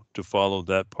go, to follow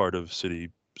that part of city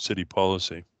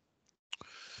policy.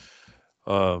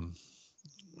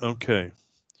 Okay,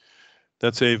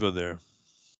 that's Ava there.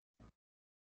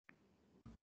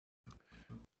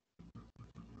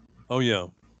 Oh yeah,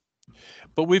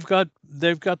 but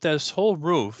they've got this whole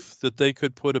roof that they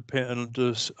could put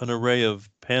an array of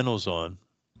panels on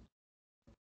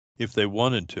if they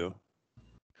wanted to,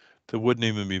 that wouldn't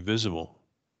even be visible.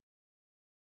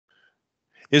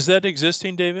 Is that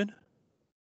existing, David?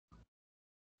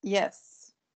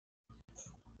 Yes.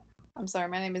 I'm sorry,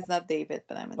 my name is not David,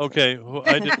 but I'm okay.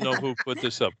 I didn't know who put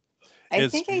this up. I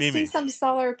think I see some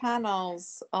solar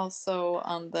panels also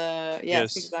on the.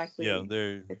 Yes, exactly. Yeah,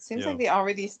 it seems like they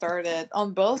already started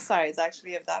on both sides,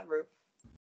 actually, of that roof.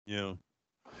 Yeah.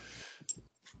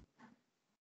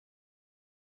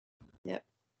 Yep.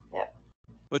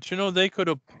 But they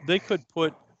could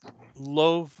put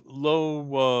low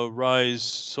rise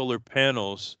solar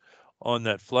panels on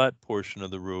that flat portion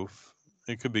of the roof.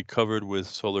 It could be covered with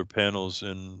solar panels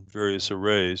in various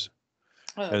arrays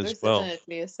Oh, as there's well.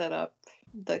 definitely a setup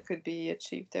that could be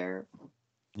achieved there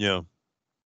Yeah.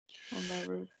 on that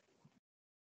roof.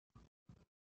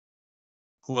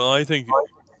 Well, I think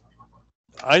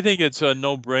it's a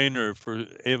no-brainer for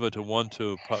Ava to want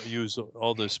to use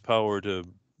all the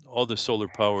solar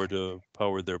power to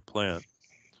power their plant.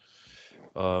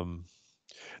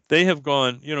 They have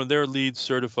gone, they're LEED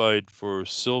certified for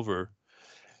silver,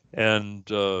 and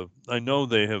I know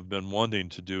they have been wanting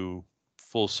to do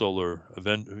full solar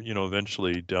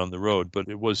eventually down the road, but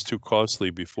it was too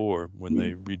costly before when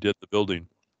they redid the building.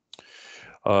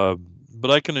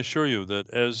 But I can assure you that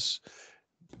as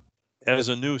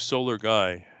a new solar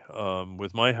guy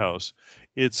with my house,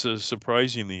 it's a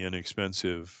surprisingly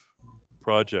inexpensive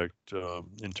project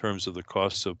in terms of the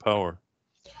costs of power.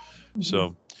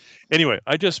 So anyway,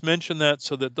 I just mentioned that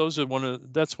so that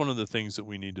that's one of the things that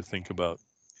we need to think about.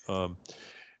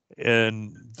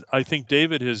 And I think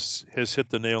David has hit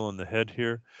the nail on the head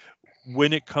here.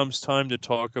 When it comes time to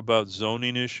talk about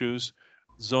zoning issues,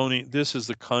 this is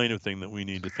the kind of thing that we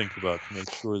need to think about to make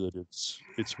sure that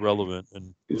it's relevant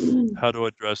and how to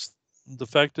address the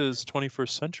fact that it's 21st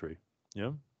century.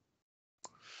 Yeah.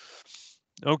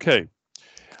 Okay.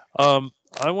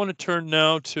 I want to turn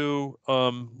now to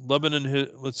Lebanon.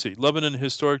 Let's see, Lebanon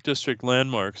Historic District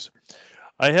landmarks.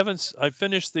 I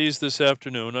finished these this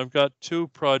afternoon. I've got 2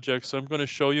 projects. I'm going to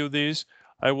show you these.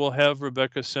 I will have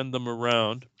Rebecca send them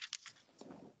around.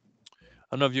 I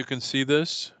don't know if you can see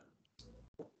this.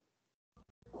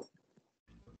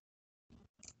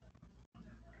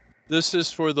 This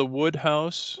is for the Wood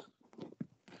House,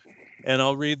 and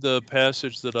I'll read the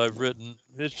passage that I've written.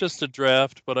 It's just a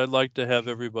draft, but I'd like to have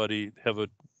everybody have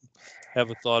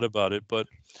a thought about it. But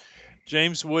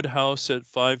James Wood House at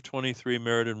 523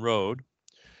 Meriden Road.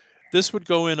 This would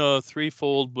go in a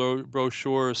 3-fold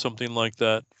brochure or something like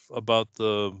that about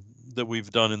that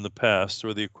we've done in the past,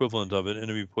 or the equivalent of it, and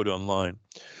it'll be put online.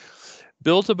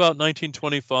 Built about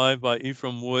 1925 by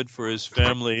Ephraim Wood for his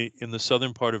family in the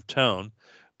southern part of town,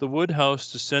 the Wood House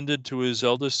descended to his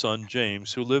eldest son,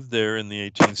 James, who lived there in the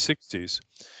 1860s.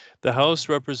 The house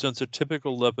represents a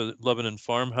typical Lebanon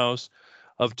farmhouse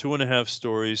of 2.5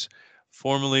 stories,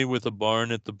 formerly with a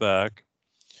barn at the back.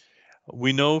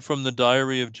 We know from the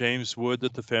diary of James Wood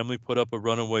that the family put up a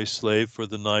runaway slave for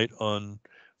the night on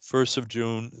 1st of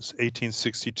June,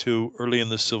 1862, early in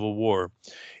the Civil War.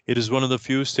 It is one of the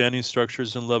few standing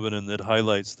structures in Lebanon that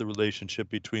highlights the relationship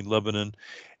between Lebanon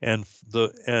and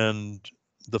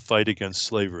the fight against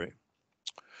slavery.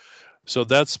 So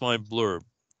that's my blurb.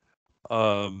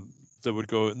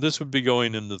 This would be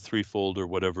going in the 3-fold or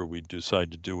whatever we decide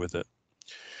to do with it.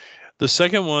 The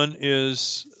second one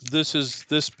is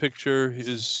this picture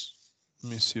is,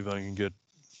 let me see if I can get,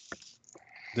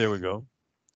 there we go.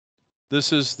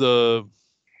 This is the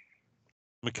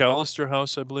McAllister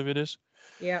House, I believe it is.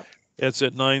 Yeah. It's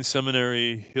at 9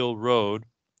 Seminary Hill Road.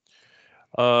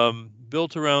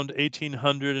 Built around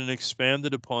 1800 and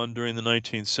expanded upon during the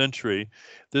 19th century,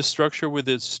 this structure with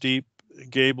its steep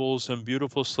gables and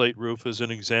beautiful slate roof is an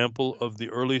example of the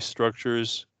early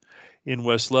structures in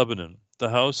West Lebanon. The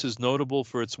house is notable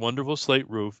for its wonderful slate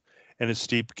roof and its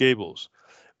steep gables.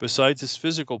 Besides its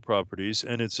physical properties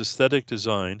and its aesthetic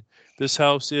design, this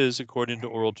house is, according to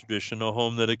oral tradition, a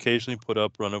home that occasionally put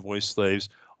up runaway slaves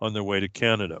on their way to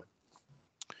Canada.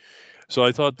 So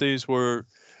I thought these were,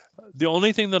 the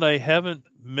only thing that I haven't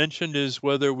mentioned is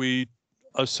whether we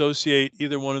associate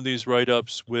either one of these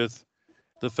write-ups with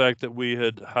the fact that we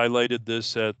had highlighted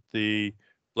this at the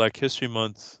Black History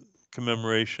Month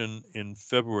commemoration in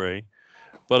February.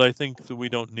 But I think that we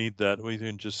don't need that. We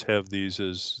can just have these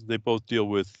as they both deal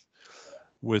with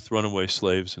runaway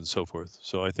slaves and so forth.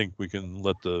 So I think we can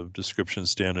let the description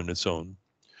stand on its own.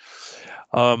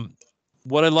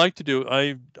 What I'd like to do,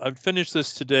 I finished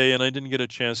this today and I didn't get a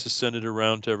chance to send it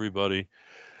around to everybody,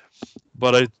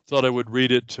 but I thought I would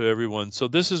read it to everyone. So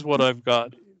this is what I've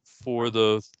got for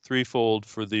the 3-fold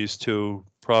for these 2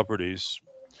 properties.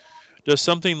 Does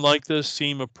something like this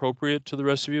seem appropriate to the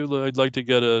rest of you? I'd like to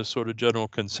get a sort of general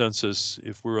consensus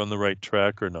if we're on the right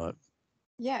track or not.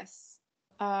 Yes.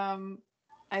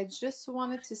 I just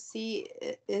wanted to see,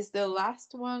 is the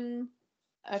last one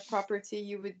a property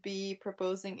you would be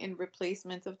proposing in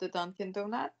replacement of the Dunkin'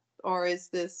 Donut, or is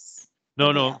this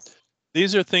something No. else?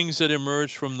 These are things that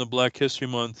emerged from the Black History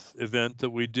Month event that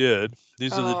we did.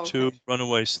 These are the Oh, 2 okay.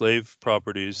 runaway slave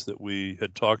properties that we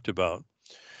had talked about.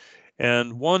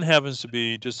 And one happens to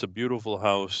be just a beautiful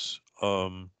house.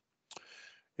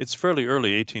 It's fairly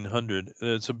early 1800.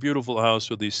 It's a beautiful house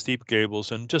with these steep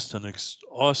gables and just an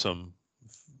awesome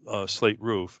slate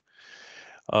roof.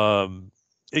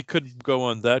 It could go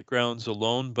on that grounds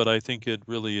alone, but I think it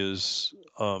really is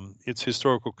its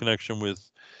historical connection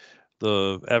with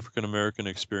the African American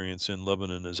experience in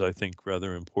Lebanon is, I think,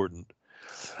 rather important.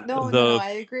 No,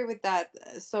 I agree with that.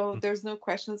 So there's no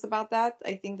questions about that.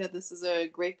 I think that this is a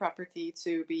great property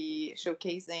to be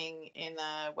showcasing in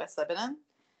West Lebanon.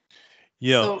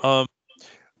 Yeah. So,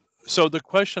 So the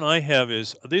question I have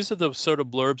is, these are the sort of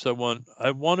blurbs I want.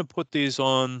 I want to put these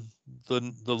on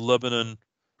the Lebanon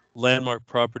landmark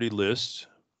property list.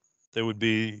 They would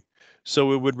be,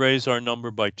 so it would raise our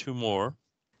number by 2 more,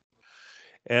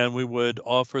 and we would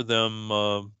offer them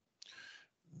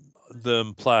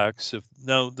plaques. If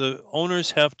now the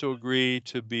owners have to agree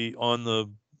to be on the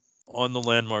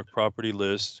landmark property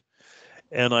list,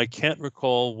 and I can't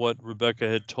recall what Rebecca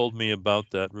had told me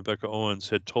about that. Rebecca Owens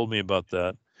had told me about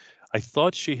that. I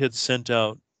thought she had sent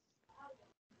out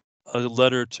a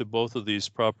letter to both of these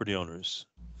property owners.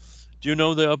 Do you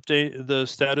know the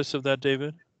status of that,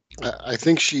 David? I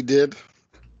think she did.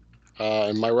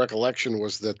 And my recollection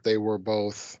was that they were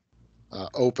both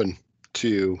open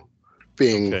to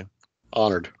being Okay.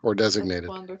 honored or designated. that's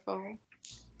wonderful.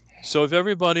 So if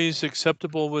everybody's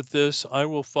acceptable with this, I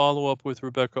will follow up with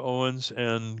Rebecca Owens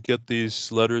and get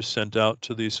these letters sent out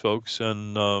to these folks,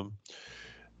 and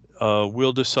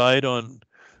we'll decide on.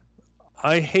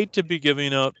 I hate to be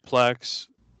giving out plaques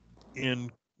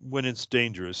when it's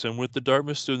dangerous, and with the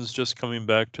Dartmouth students just coming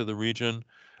back to the region,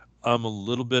 I'm a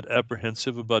little bit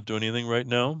apprehensive about doing anything right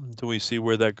now until we see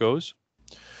where that goes.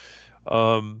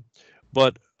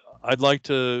 But I'd like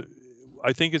to.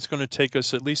 I think it's going to take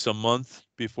us at least a month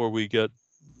before we get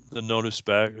the notice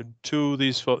back to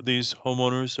these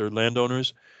homeowners or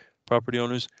landowners, property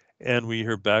owners, and we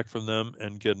hear back from them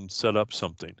and get them set up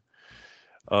something.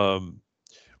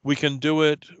 We can do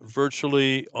it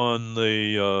virtually on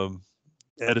the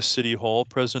at a city hall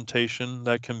presentation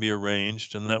that can be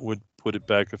arranged, and that would put it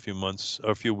back a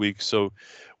few weeks. So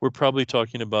we're probably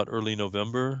talking about early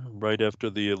November, right after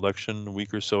the election, a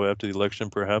week or so after the election,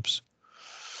 perhaps.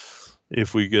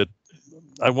 If we get,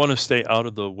 I want to stay out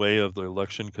of the way of the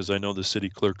election because I know the city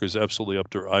clerk is absolutely up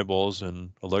to her eyeballs in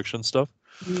election stuff.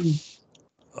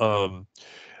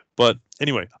 But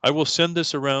anyway, I will send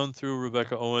this around through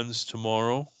Rebecca Owens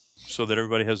tomorrow so that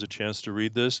everybody has a chance to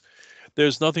read this.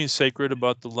 There's nothing sacred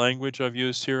about the language I've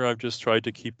used here. I've just tried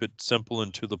to keep it simple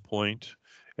and to the point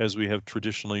as we have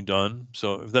traditionally done.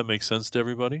 So if that makes sense to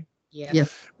everybody.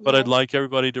 Yes. But I'd like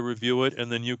everybody to review it,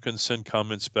 and then you can send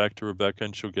comments back to Rebecca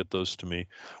and she'll get those to me.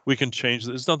 We can change.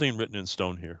 There's nothing written in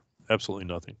stone here. Absolutely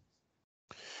nothing.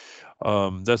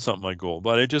 That's not my goal,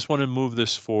 but I just want to move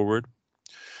this forward.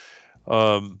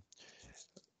 The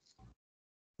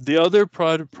other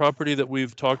property that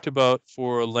we've talked about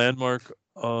for a landmark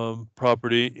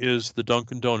property is the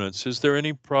Dunkin' Donuts. Is there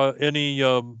any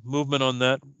movement on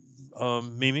that,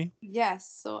 Mimi? Yes,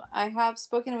 so I have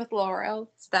spoken with Laurel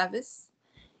Stavis,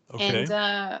 Okay.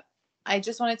 and I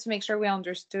just wanted to make sure we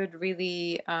understood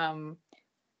really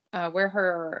where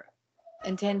her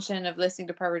intention of listing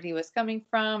the property was coming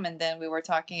from, and then we were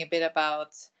talking a bit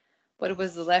about what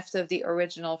was left of the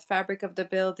original fabric of the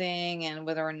building and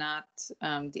whether or not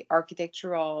the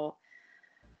architectural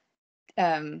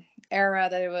era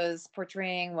that it was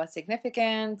portraying was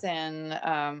significant, and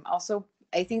also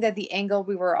I think that the angle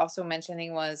we were also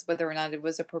mentioning was whether or not it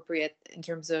was appropriate in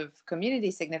terms of community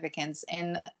significance.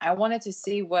 And I wanted to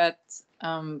see what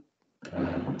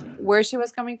where she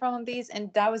was coming from on these,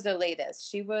 and that was the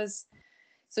latest. She was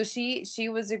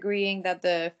agreeing that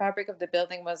the fabric of the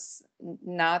building was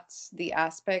not the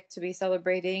aspect to be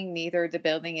celebrating, neither the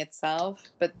building itself,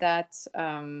 but that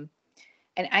and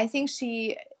I think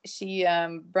she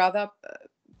brought up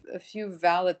a few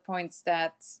valid points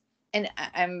that, and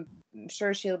I'm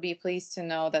sure she'll be pleased to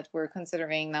know that we're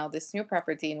considering now this new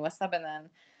property in West Lebanon,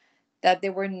 that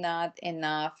there were not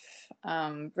enough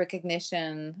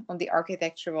recognition on the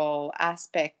architectural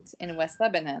aspect in West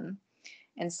Lebanon.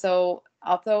 And so,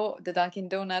 although the Dunkin'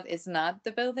 Donut is not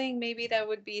the building, maybe that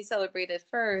would be celebrated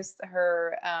first.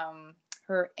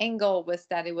 Her angle was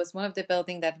that it was one of the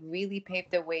buildings that really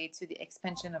paved the way to the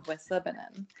expansion of West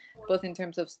Lebanon, both in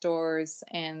terms of stores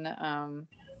and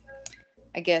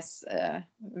I guess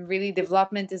really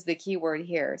development is the key word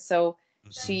here. So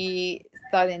she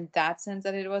thought in that sense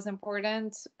that it was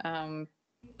important.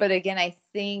 But again, I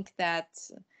think that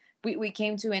we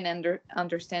came to an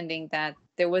understanding that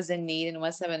there was a need in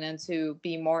West Lebanon to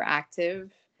be more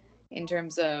active in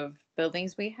terms of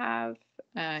buildings we have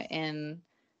and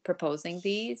proposing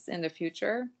these in the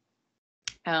future.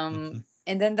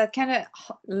 then that kind of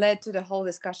led to the whole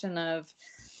discussion of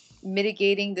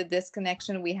mitigating the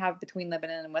disconnection we have between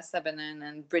Lebanon and West Lebanon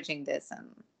and bridging this. And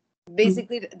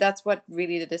basically that's what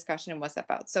really the discussion was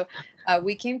about. So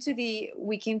we came to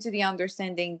the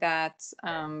understanding that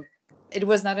it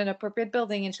was not an appropriate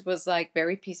building, and she was like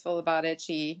very peaceful about it.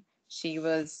 She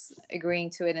was agreeing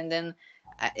to it. And then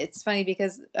it's funny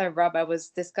because Rob, I was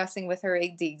discussing with her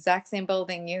the exact same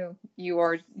building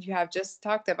you have just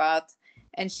talked about,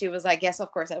 and she was like, yes,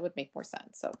 of course, that would make more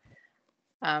sense. So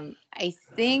I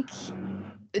think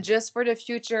just for the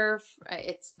future,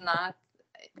 it's not,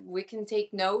 we can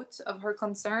take note of her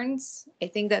concerns. I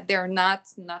think that they're not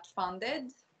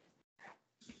funded,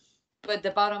 but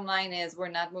the bottom line is we're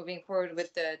not moving forward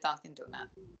with the Dunkin' Donut.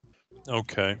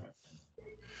 Okay.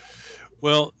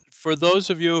 Well, for those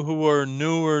of you who are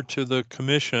newer to the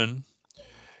commission,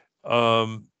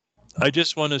 I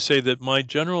just want to say that my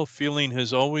general feeling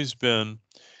has always been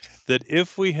that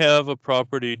if we have a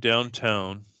property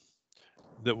downtown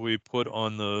that we put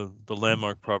on the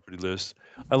landmark property list,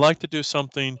 I like to do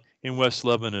something in West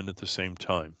Lebanon at the same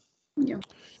time. Yeah.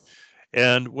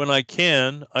 And when I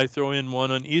can, I throw in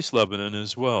one on East Lebanon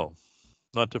as well,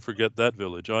 not to forget that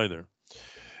village either.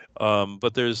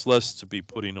 But there's less to be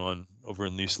putting on over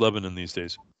in East Lebanon these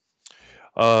days.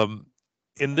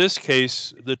 In this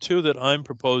case, the two that I'm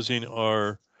proposing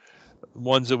are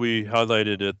ones that we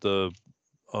highlighted at the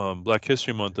Black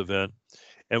History Month event,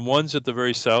 and one's at the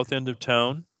very south end of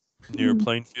town near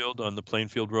Plainfield on the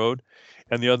Plainfield Road,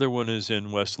 and the other one is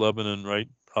in West Lebanon, right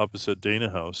opposite Dana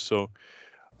House. So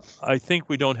I think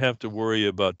we don't have to worry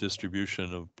about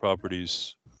distribution of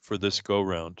properties for this go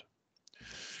round.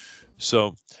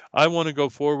 So I want to go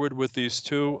forward with these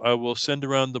two. I will send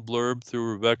around the blurb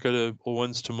through Rebecca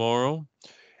Owens tomorrow,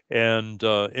 and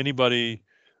anybody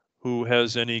who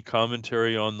has any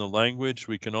commentary on the language,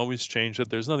 we can always change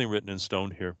it. There's nothing written in stone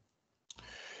here.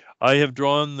 I have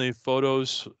drawn the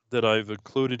photos that I've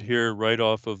included here right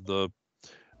off of the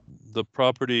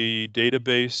property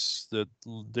database that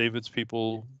David's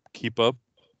people keep up,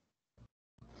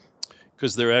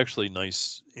 because they're actually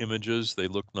nice images. They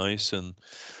look nice, and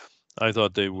I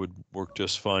thought they would work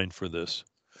just fine for this.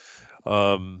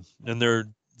 And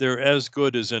they're as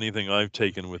good as anything I've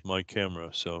taken with my camera,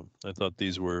 so I thought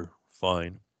these were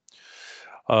fine.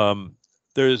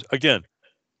 There's, again,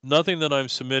 nothing that I'm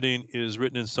submitting is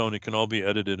written in stone. It can all be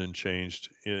edited and changed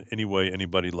any way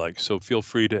anybody likes. So feel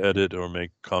free to edit or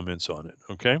make comments on it,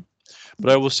 okay?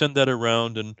 But I will send that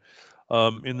around, and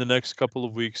in the next couple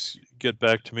of weeks, get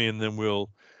back to me, and then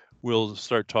we'll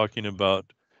start talking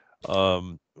about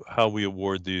how we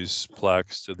award these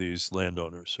plaques to these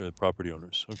landowners or property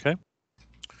owners, okay?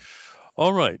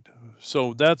 All right,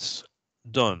 so that's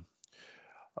done.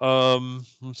 Let's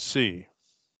see.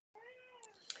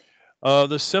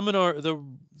 The seminar,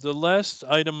 the last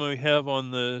item we have on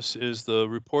this is the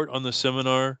report on the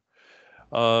seminar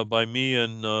by me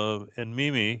and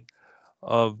Mimi.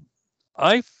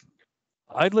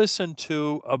 I listened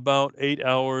to about 8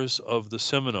 hours of the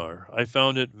seminar. I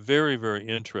found it very, very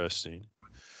interesting.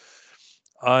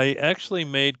 I actually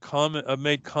made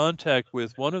contact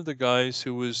with one of the guys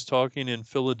who was talking in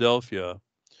Philadelphia.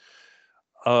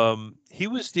 He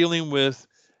was dealing with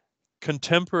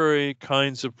contemporary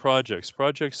kinds of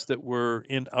projects that were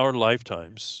in our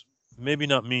lifetimes. Maybe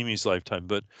not Mimi's lifetime,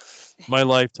 but my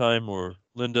lifetime or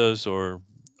Linda's or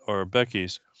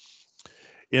Becky's.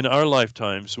 In our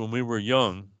lifetimes when we were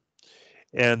young,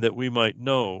 and that we might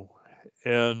know,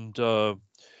 and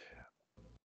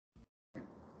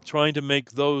trying to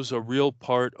make those a real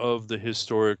part of the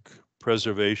historic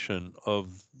preservation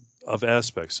of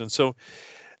aspects. And so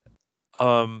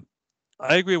I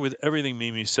agree with everything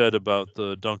Mimi said about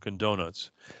the Dunkin'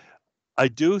 Donuts. I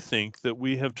do think that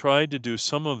we have tried to do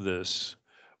some of this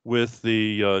with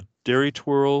the Dairy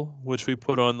Twirl, which we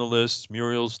put on the list,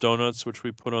 Muriel's Donuts, which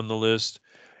we put on the list,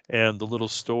 and the little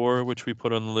store, which we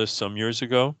put on the list some years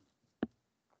ago.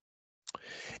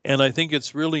 And I think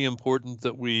it's really important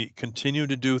that we continue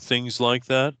to do things like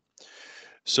that.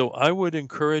 So I would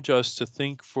encourage us to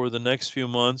think for the next few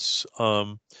months,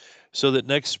 so that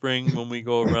next spring, when we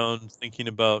go around thinking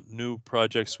about new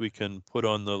projects we can put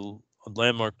on the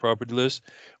landmark property list,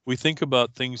 we think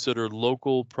about things that are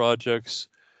local projects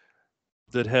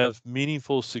that have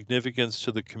meaningful significance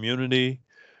to the community,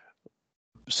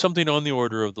 something on the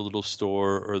order of the little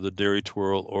store or the Dairy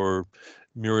Twirl or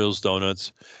Muriel's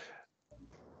Donuts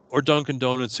or Dunkin'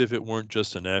 Donuts if it weren't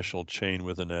just a national chain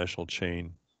with a national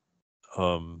chain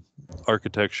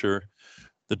architecture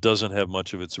that doesn't have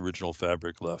much of its original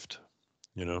fabric left,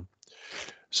 you know.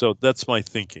 So that's my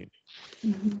thinking.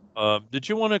 Did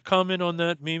you want to comment on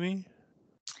that, Mimi?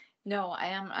 No, I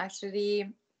am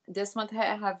actually this month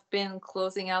I have been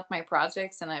closing out my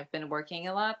projects and I've been working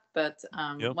a lot, but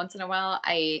Yep. once in a while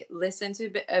I listen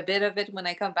to a bit of it when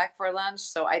I come back for lunch,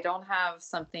 so I don't have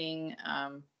something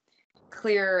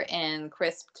clear and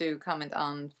crisp to comment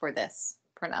on for this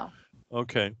for now.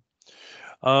 Okay.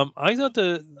 I thought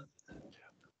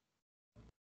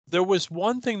there was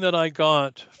one thing that I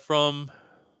got from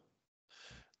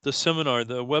the seminar,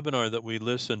 the webinar that we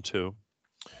listened to,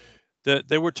 that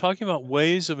they were talking about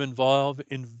ways of involving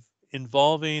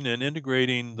and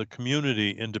integrating the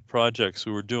community into projects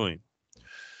we were doing.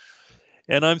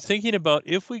 And I'm thinking about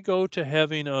if we go to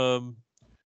having a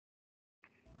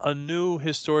new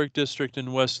historic district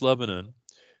in West Lebanon,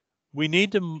 we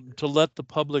need to let the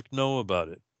public know about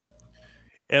it.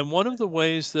 And one of the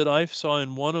ways that I saw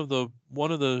in one of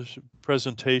the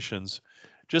presentations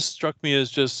just struck me as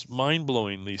just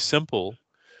mind-blowingly simple,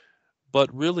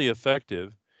 but really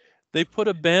effective. They put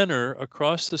a banner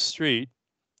across the street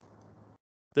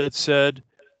that said,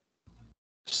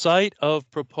 "Site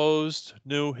of proposed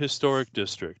new historic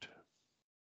district."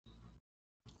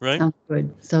 Right? Sounds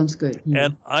good. Sounds good. Yeah.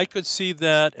 And I could see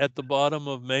that at the bottom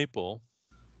of Maple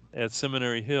at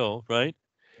Seminary Hill, right?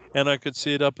 And I could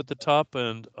see it up at the top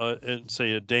and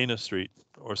say a Dana Street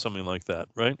or something like that,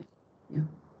 right? Yeah.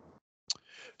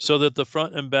 So that the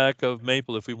front and back of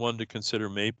Maple, if we wanted to consider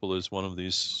Maple as one of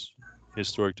these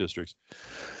historic districts,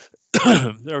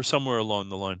 or somewhere along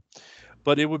the line.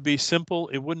 But it would be simple.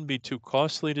 It wouldn't be too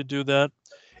costly to do that.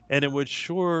 And it would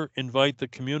sure invite the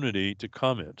community to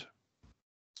comment.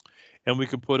 And we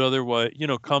could put otherwise,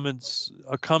 comments,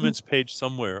 a comments page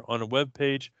somewhere on a web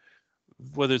page,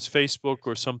 whether it's Facebook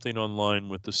or something online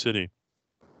with the city.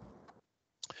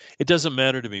 It doesn't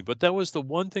matter to me, but that was the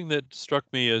one thing that struck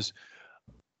me as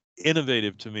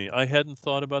innovative to me. I hadn't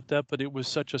thought about that, but it was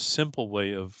such a simple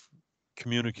way of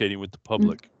communicating with the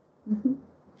public. Mhm.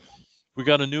 We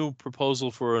got a new proposal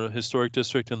for a historic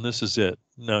district, and this is it.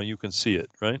 Now you can see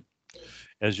it, right?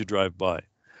 As you drive by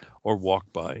or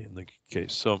walk by in the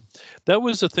case. So that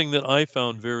was the thing that I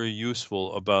found very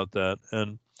useful about that.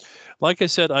 And like I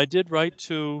said, I did write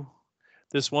to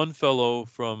this one fellow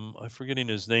from, I'm forgetting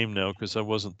his name now because I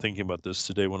wasn't thinking about this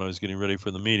today when I was getting ready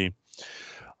for the meeting.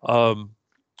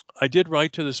 I did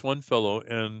write to this one fellow,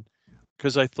 and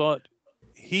because I thought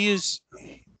he's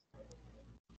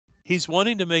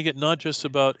wanting to make it not just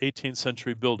about 18th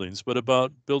century buildings, but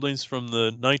about buildings from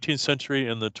the 19th century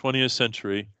and the 20th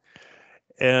century.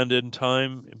 And in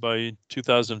time, by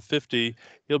 2050,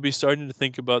 he'll be starting to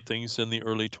think about things in the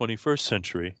early 21st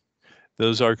century.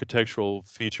 Those architectural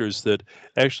features that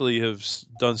actually have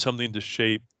done something to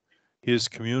shape his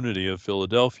community of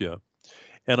Philadelphia.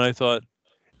 And I thought,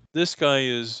 this guy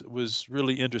was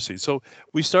really interesting. So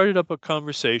we started up a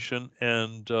conversation,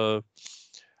 and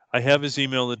I have his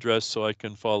email address so I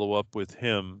can follow up with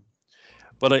him.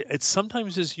 But it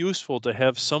sometimes is useful to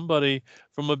have somebody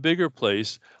from a bigger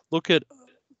place look at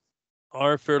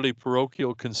our fairly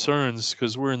parochial concerns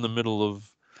because we're in the middle of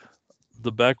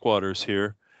the backwaters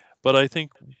here. But I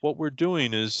think what we're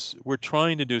doing is we're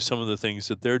trying to do some of the things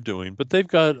that they're doing, but they've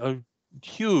got a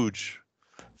huge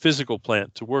physical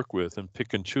plant to work with and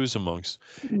pick and choose amongst,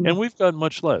 and we've got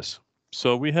much less.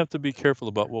 So we have to be careful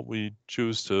about what we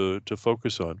choose to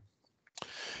focus on.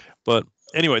 But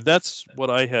anyway, that's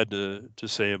what I had to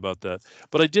say about that.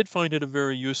 But I did find it a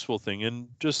very useful thing, and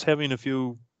just having a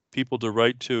few people to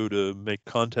write to make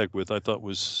contact with, I thought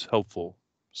was helpful.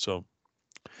 So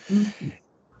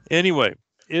anyway,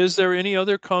 is there any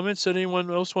other comments that anyone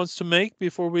else wants to make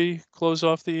before we close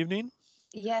off the evening?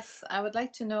 Yes, I would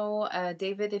like to know,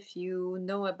 David, if you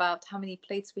know about how many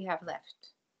plates we have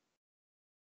left.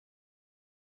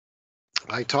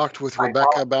 I talked with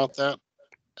Rebecca about that,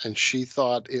 and she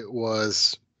thought it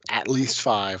was at least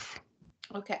 5.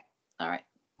 Okay, all right.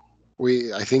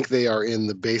 I think they are in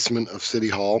the basement of City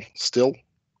Hall still,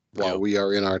 while we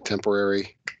are in our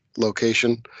temporary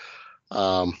location.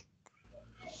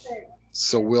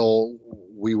 So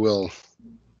we will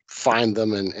find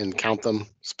them and count them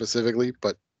specifically,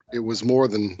 but it was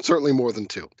certainly more than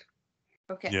 2.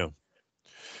 Okay. Yeah.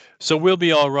 So we'll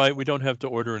be all right. We don't have to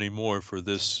order any more for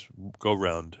this go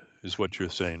round, is what you're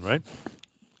saying, right?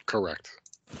 Correct.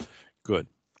 Good.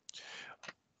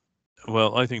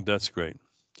 Well, I think that's great.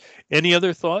 Any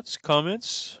other thoughts,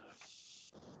 comments,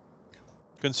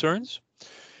 concerns?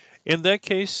 In that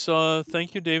case,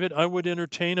 thank you, David. I would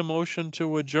entertain a motion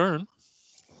to adjourn.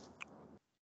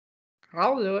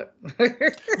 I'll do it.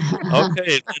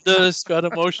 Okay, Linda's got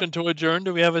a motion to adjourn.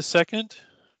 Do we have a second?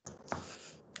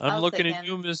 I'm I'll looking at second.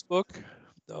 you, Ms. Book.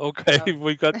 Okay, Oh.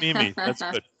 we got Mimi. That's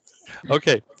good.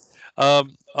 Okay.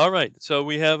 All right. So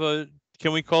we have a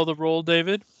can we call the roll,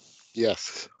 David?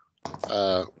 Yes.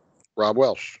 Rob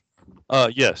Welsh,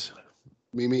 Yes.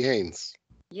 Mimi Haynes,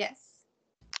 Yes.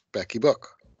 Becky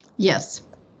Book, Yes.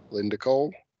 Linda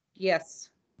Cole, Yes.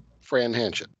 Fran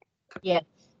Hanchett. Yes.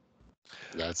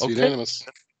 That's Okay. unanimous.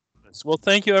 Well,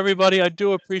 thank you, everybody. I do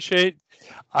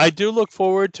look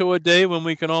forward to a day when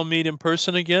we can all meet in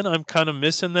person again. I'm kind of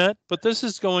missing that, but this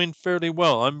is going fairly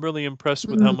well. I'm really impressed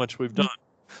with how much we've done.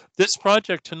 This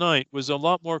project tonight was a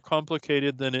lot more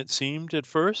complicated than it seemed at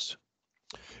first.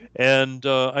 And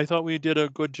I thought we did a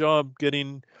good job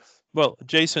getting, well,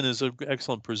 Jason is an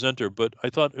excellent presenter, but I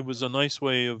thought it was a nice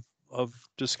way of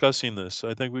discussing this.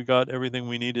 I think we got everything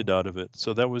we needed out of it.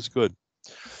 So that was good.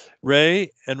 Ray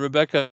and Rebecca,